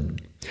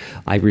blood.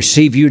 I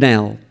receive you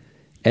now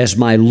as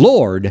my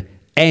Lord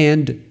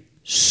and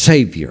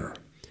Savior.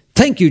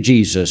 Thank you,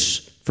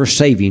 Jesus, for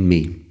saving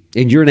me.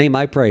 In your name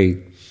I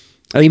pray.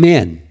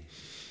 Amen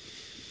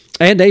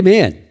and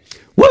amen.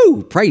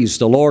 Woo! Praise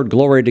the Lord.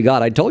 Glory to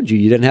God. I told you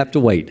didn't have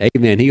to wait.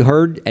 Amen. He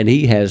heard and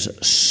He has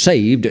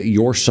saved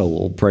your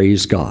soul.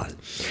 Praise God.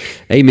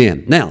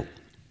 Amen. Now,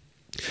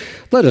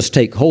 let us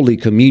take Holy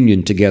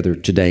Communion together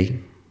today.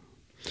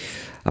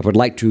 I would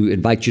like to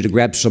invite you to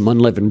grab some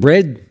unleavened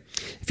bread.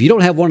 If you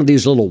don't have one of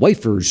these little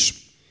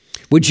wafers,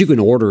 which you can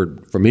order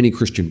from any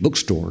Christian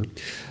bookstore,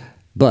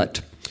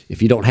 but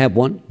if you don't have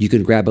one, you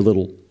can grab a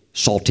little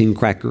saltine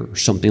cracker or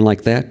something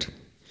like that,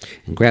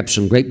 and grab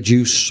some grape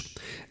juice,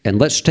 and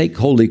let's take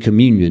Holy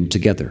Communion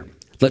together.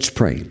 Let's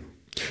pray.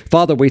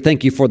 Father, we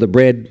thank you for the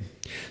bread,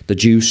 the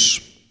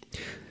juice.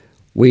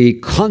 We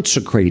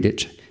consecrate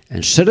it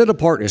and set it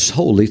apart as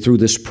holy through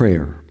this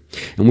prayer.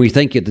 And we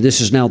thank you that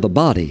this is now the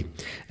body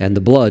and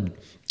the blood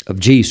of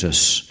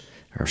Jesus,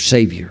 our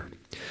Savior.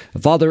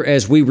 Father,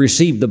 as we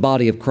receive the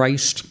body of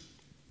Christ,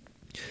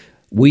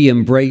 we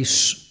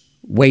embrace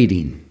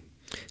waiting.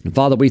 And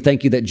Father, we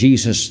thank you that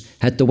Jesus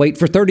had to wait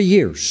for 30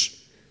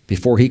 years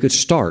before He could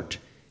start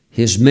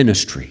His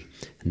ministry.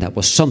 And that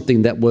was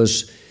something that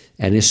was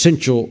an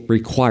essential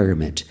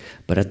requirement.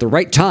 But at the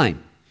right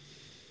time,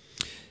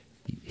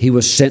 He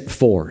was sent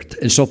forth.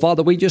 And so,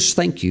 Father, we just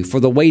thank you for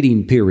the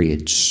waiting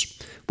periods.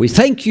 We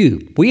thank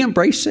you. We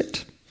embrace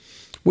it.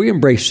 We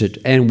embrace it,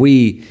 and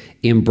we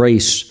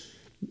embrace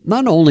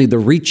not only the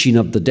reaching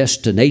of the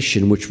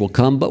destination which will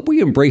come, but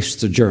we embrace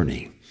the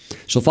journey.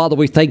 So, Father,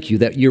 we thank you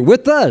that you're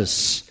with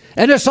us,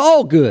 and it's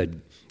all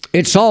good.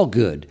 It's all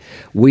good.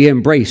 We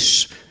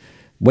embrace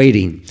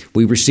waiting.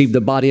 We receive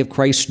the body of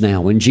Christ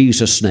now in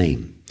Jesus'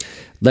 name.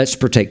 Let's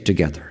partake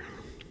together.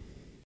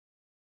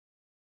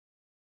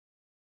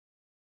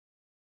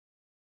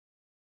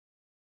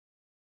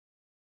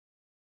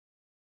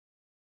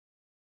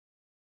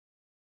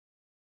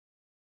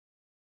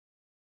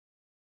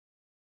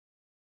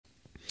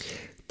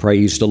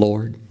 Praise the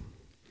Lord.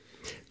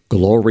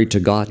 Glory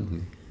to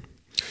God.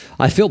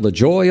 I feel the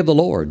joy of the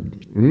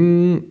Lord.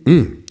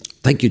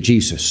 Thank you,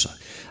 Jesus.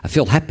 I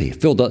feel happy. I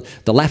feel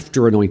the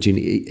laughter anointing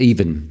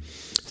even.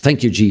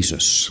 Thank you,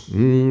 Jesus.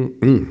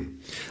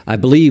 I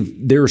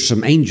believe there are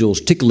some angels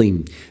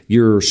tickling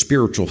your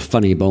spiritual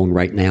funny bone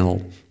right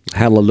now.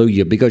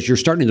 Hallelujah. Because you're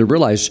starting to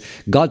realize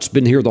God's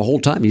been here the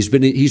whole time. He's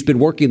been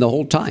working the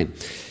whole time.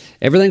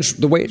 Everything's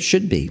the way it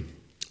should be.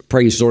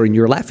 Praise the Lord, and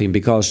you're laughing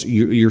because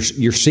you're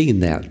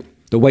seeing that.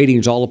 The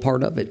waiting's all a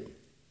part of it.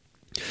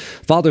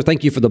 Father,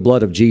 thank you for the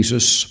blood of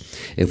Jesus.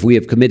 If we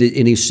have committed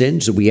any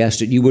sins, we ask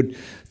that you would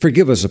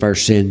forgive us of our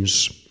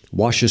sins,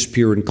 wash us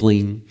pure and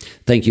clean.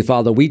 Thank you,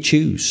 Father. We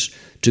choose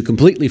to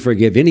completely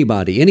forgive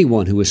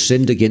anyone who has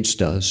sinned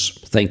against us.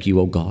 Thank you,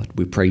 O God.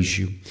 We praise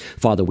you.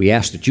 Father, we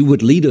ask that you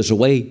would lead us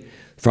away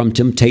from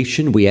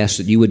temptation. We ask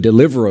that you would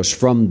deliver us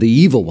from the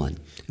evil one.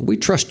 And we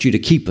trust you to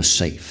keep us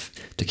safe,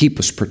 to keep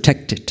us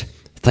protected.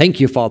 Thank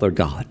you, Father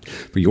God,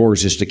 for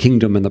yours is the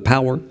kingdom and the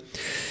power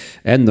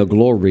and the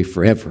glory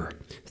forever.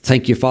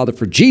 Thank you, Father,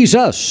 for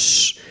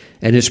Jesus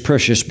and his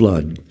precious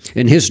blood.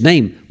 In his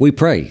name we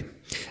pray.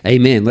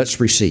 Amen. Let's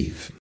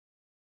receive.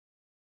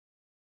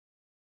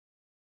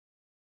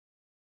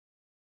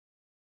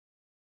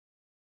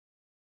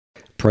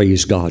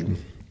 Praise God.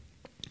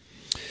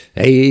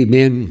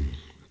 Amen.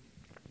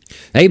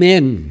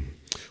 Amen.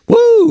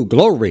 Woo!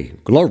 Glory,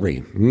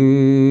 glory.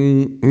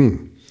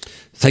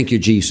 Thank you,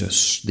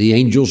 Jesus. The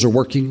angels are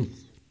working.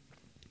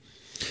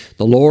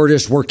 The Lord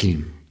is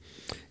working.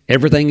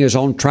 Everything is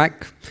on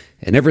track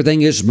and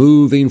everything is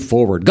moving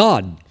forward.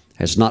 God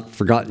has not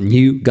forgotten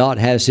you. God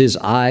has his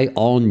eye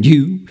on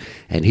you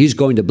and he's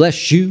going to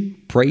bless you.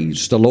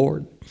 Praise the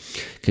Lord.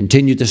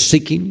 Continue to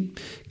seek him.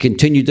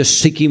 Continue to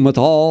seek him with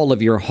all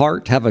of your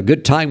heart. Have a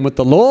good time with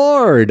the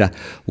Lord.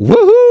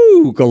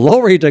 Woohoo!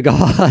 Glory to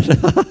God.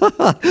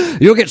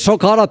 You'll get so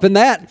caught up in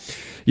that,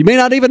 you may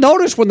not even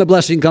notice when the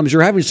blessing comes.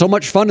 You're having so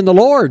much fun in the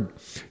Lord.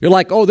 You're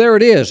like, oh, there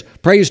it is.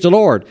 Praise the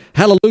Lord.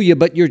 Hallelujah.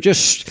 But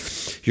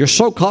you're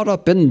so caught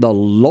up in the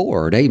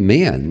Lord.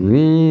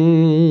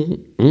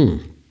 Amen.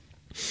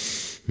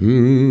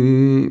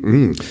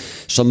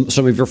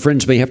 Some of your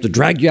friends may have to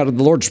drag you out of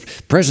the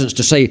Lord's presence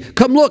to say,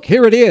 come look,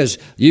 here it is.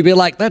 You'd be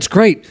like, that's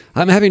great.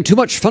 I'm having too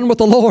much fun with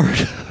the Lord.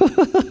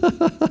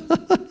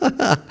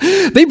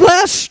 Be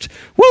blessed.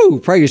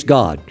 Woo, praise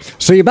God.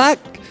 See you back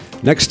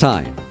next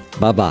time.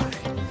 Bye-bye.